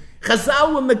perfect.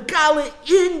 Chazal were Megale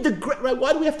in the great. Right?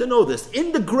 Why do we have to know this?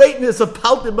 In the greatness of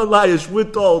Palti Malayish, we're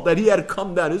told that he had to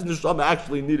come down. His neshama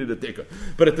actually needed a tikkun,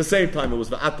 but at the same time, it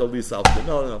was va'ata li salta.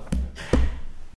 No.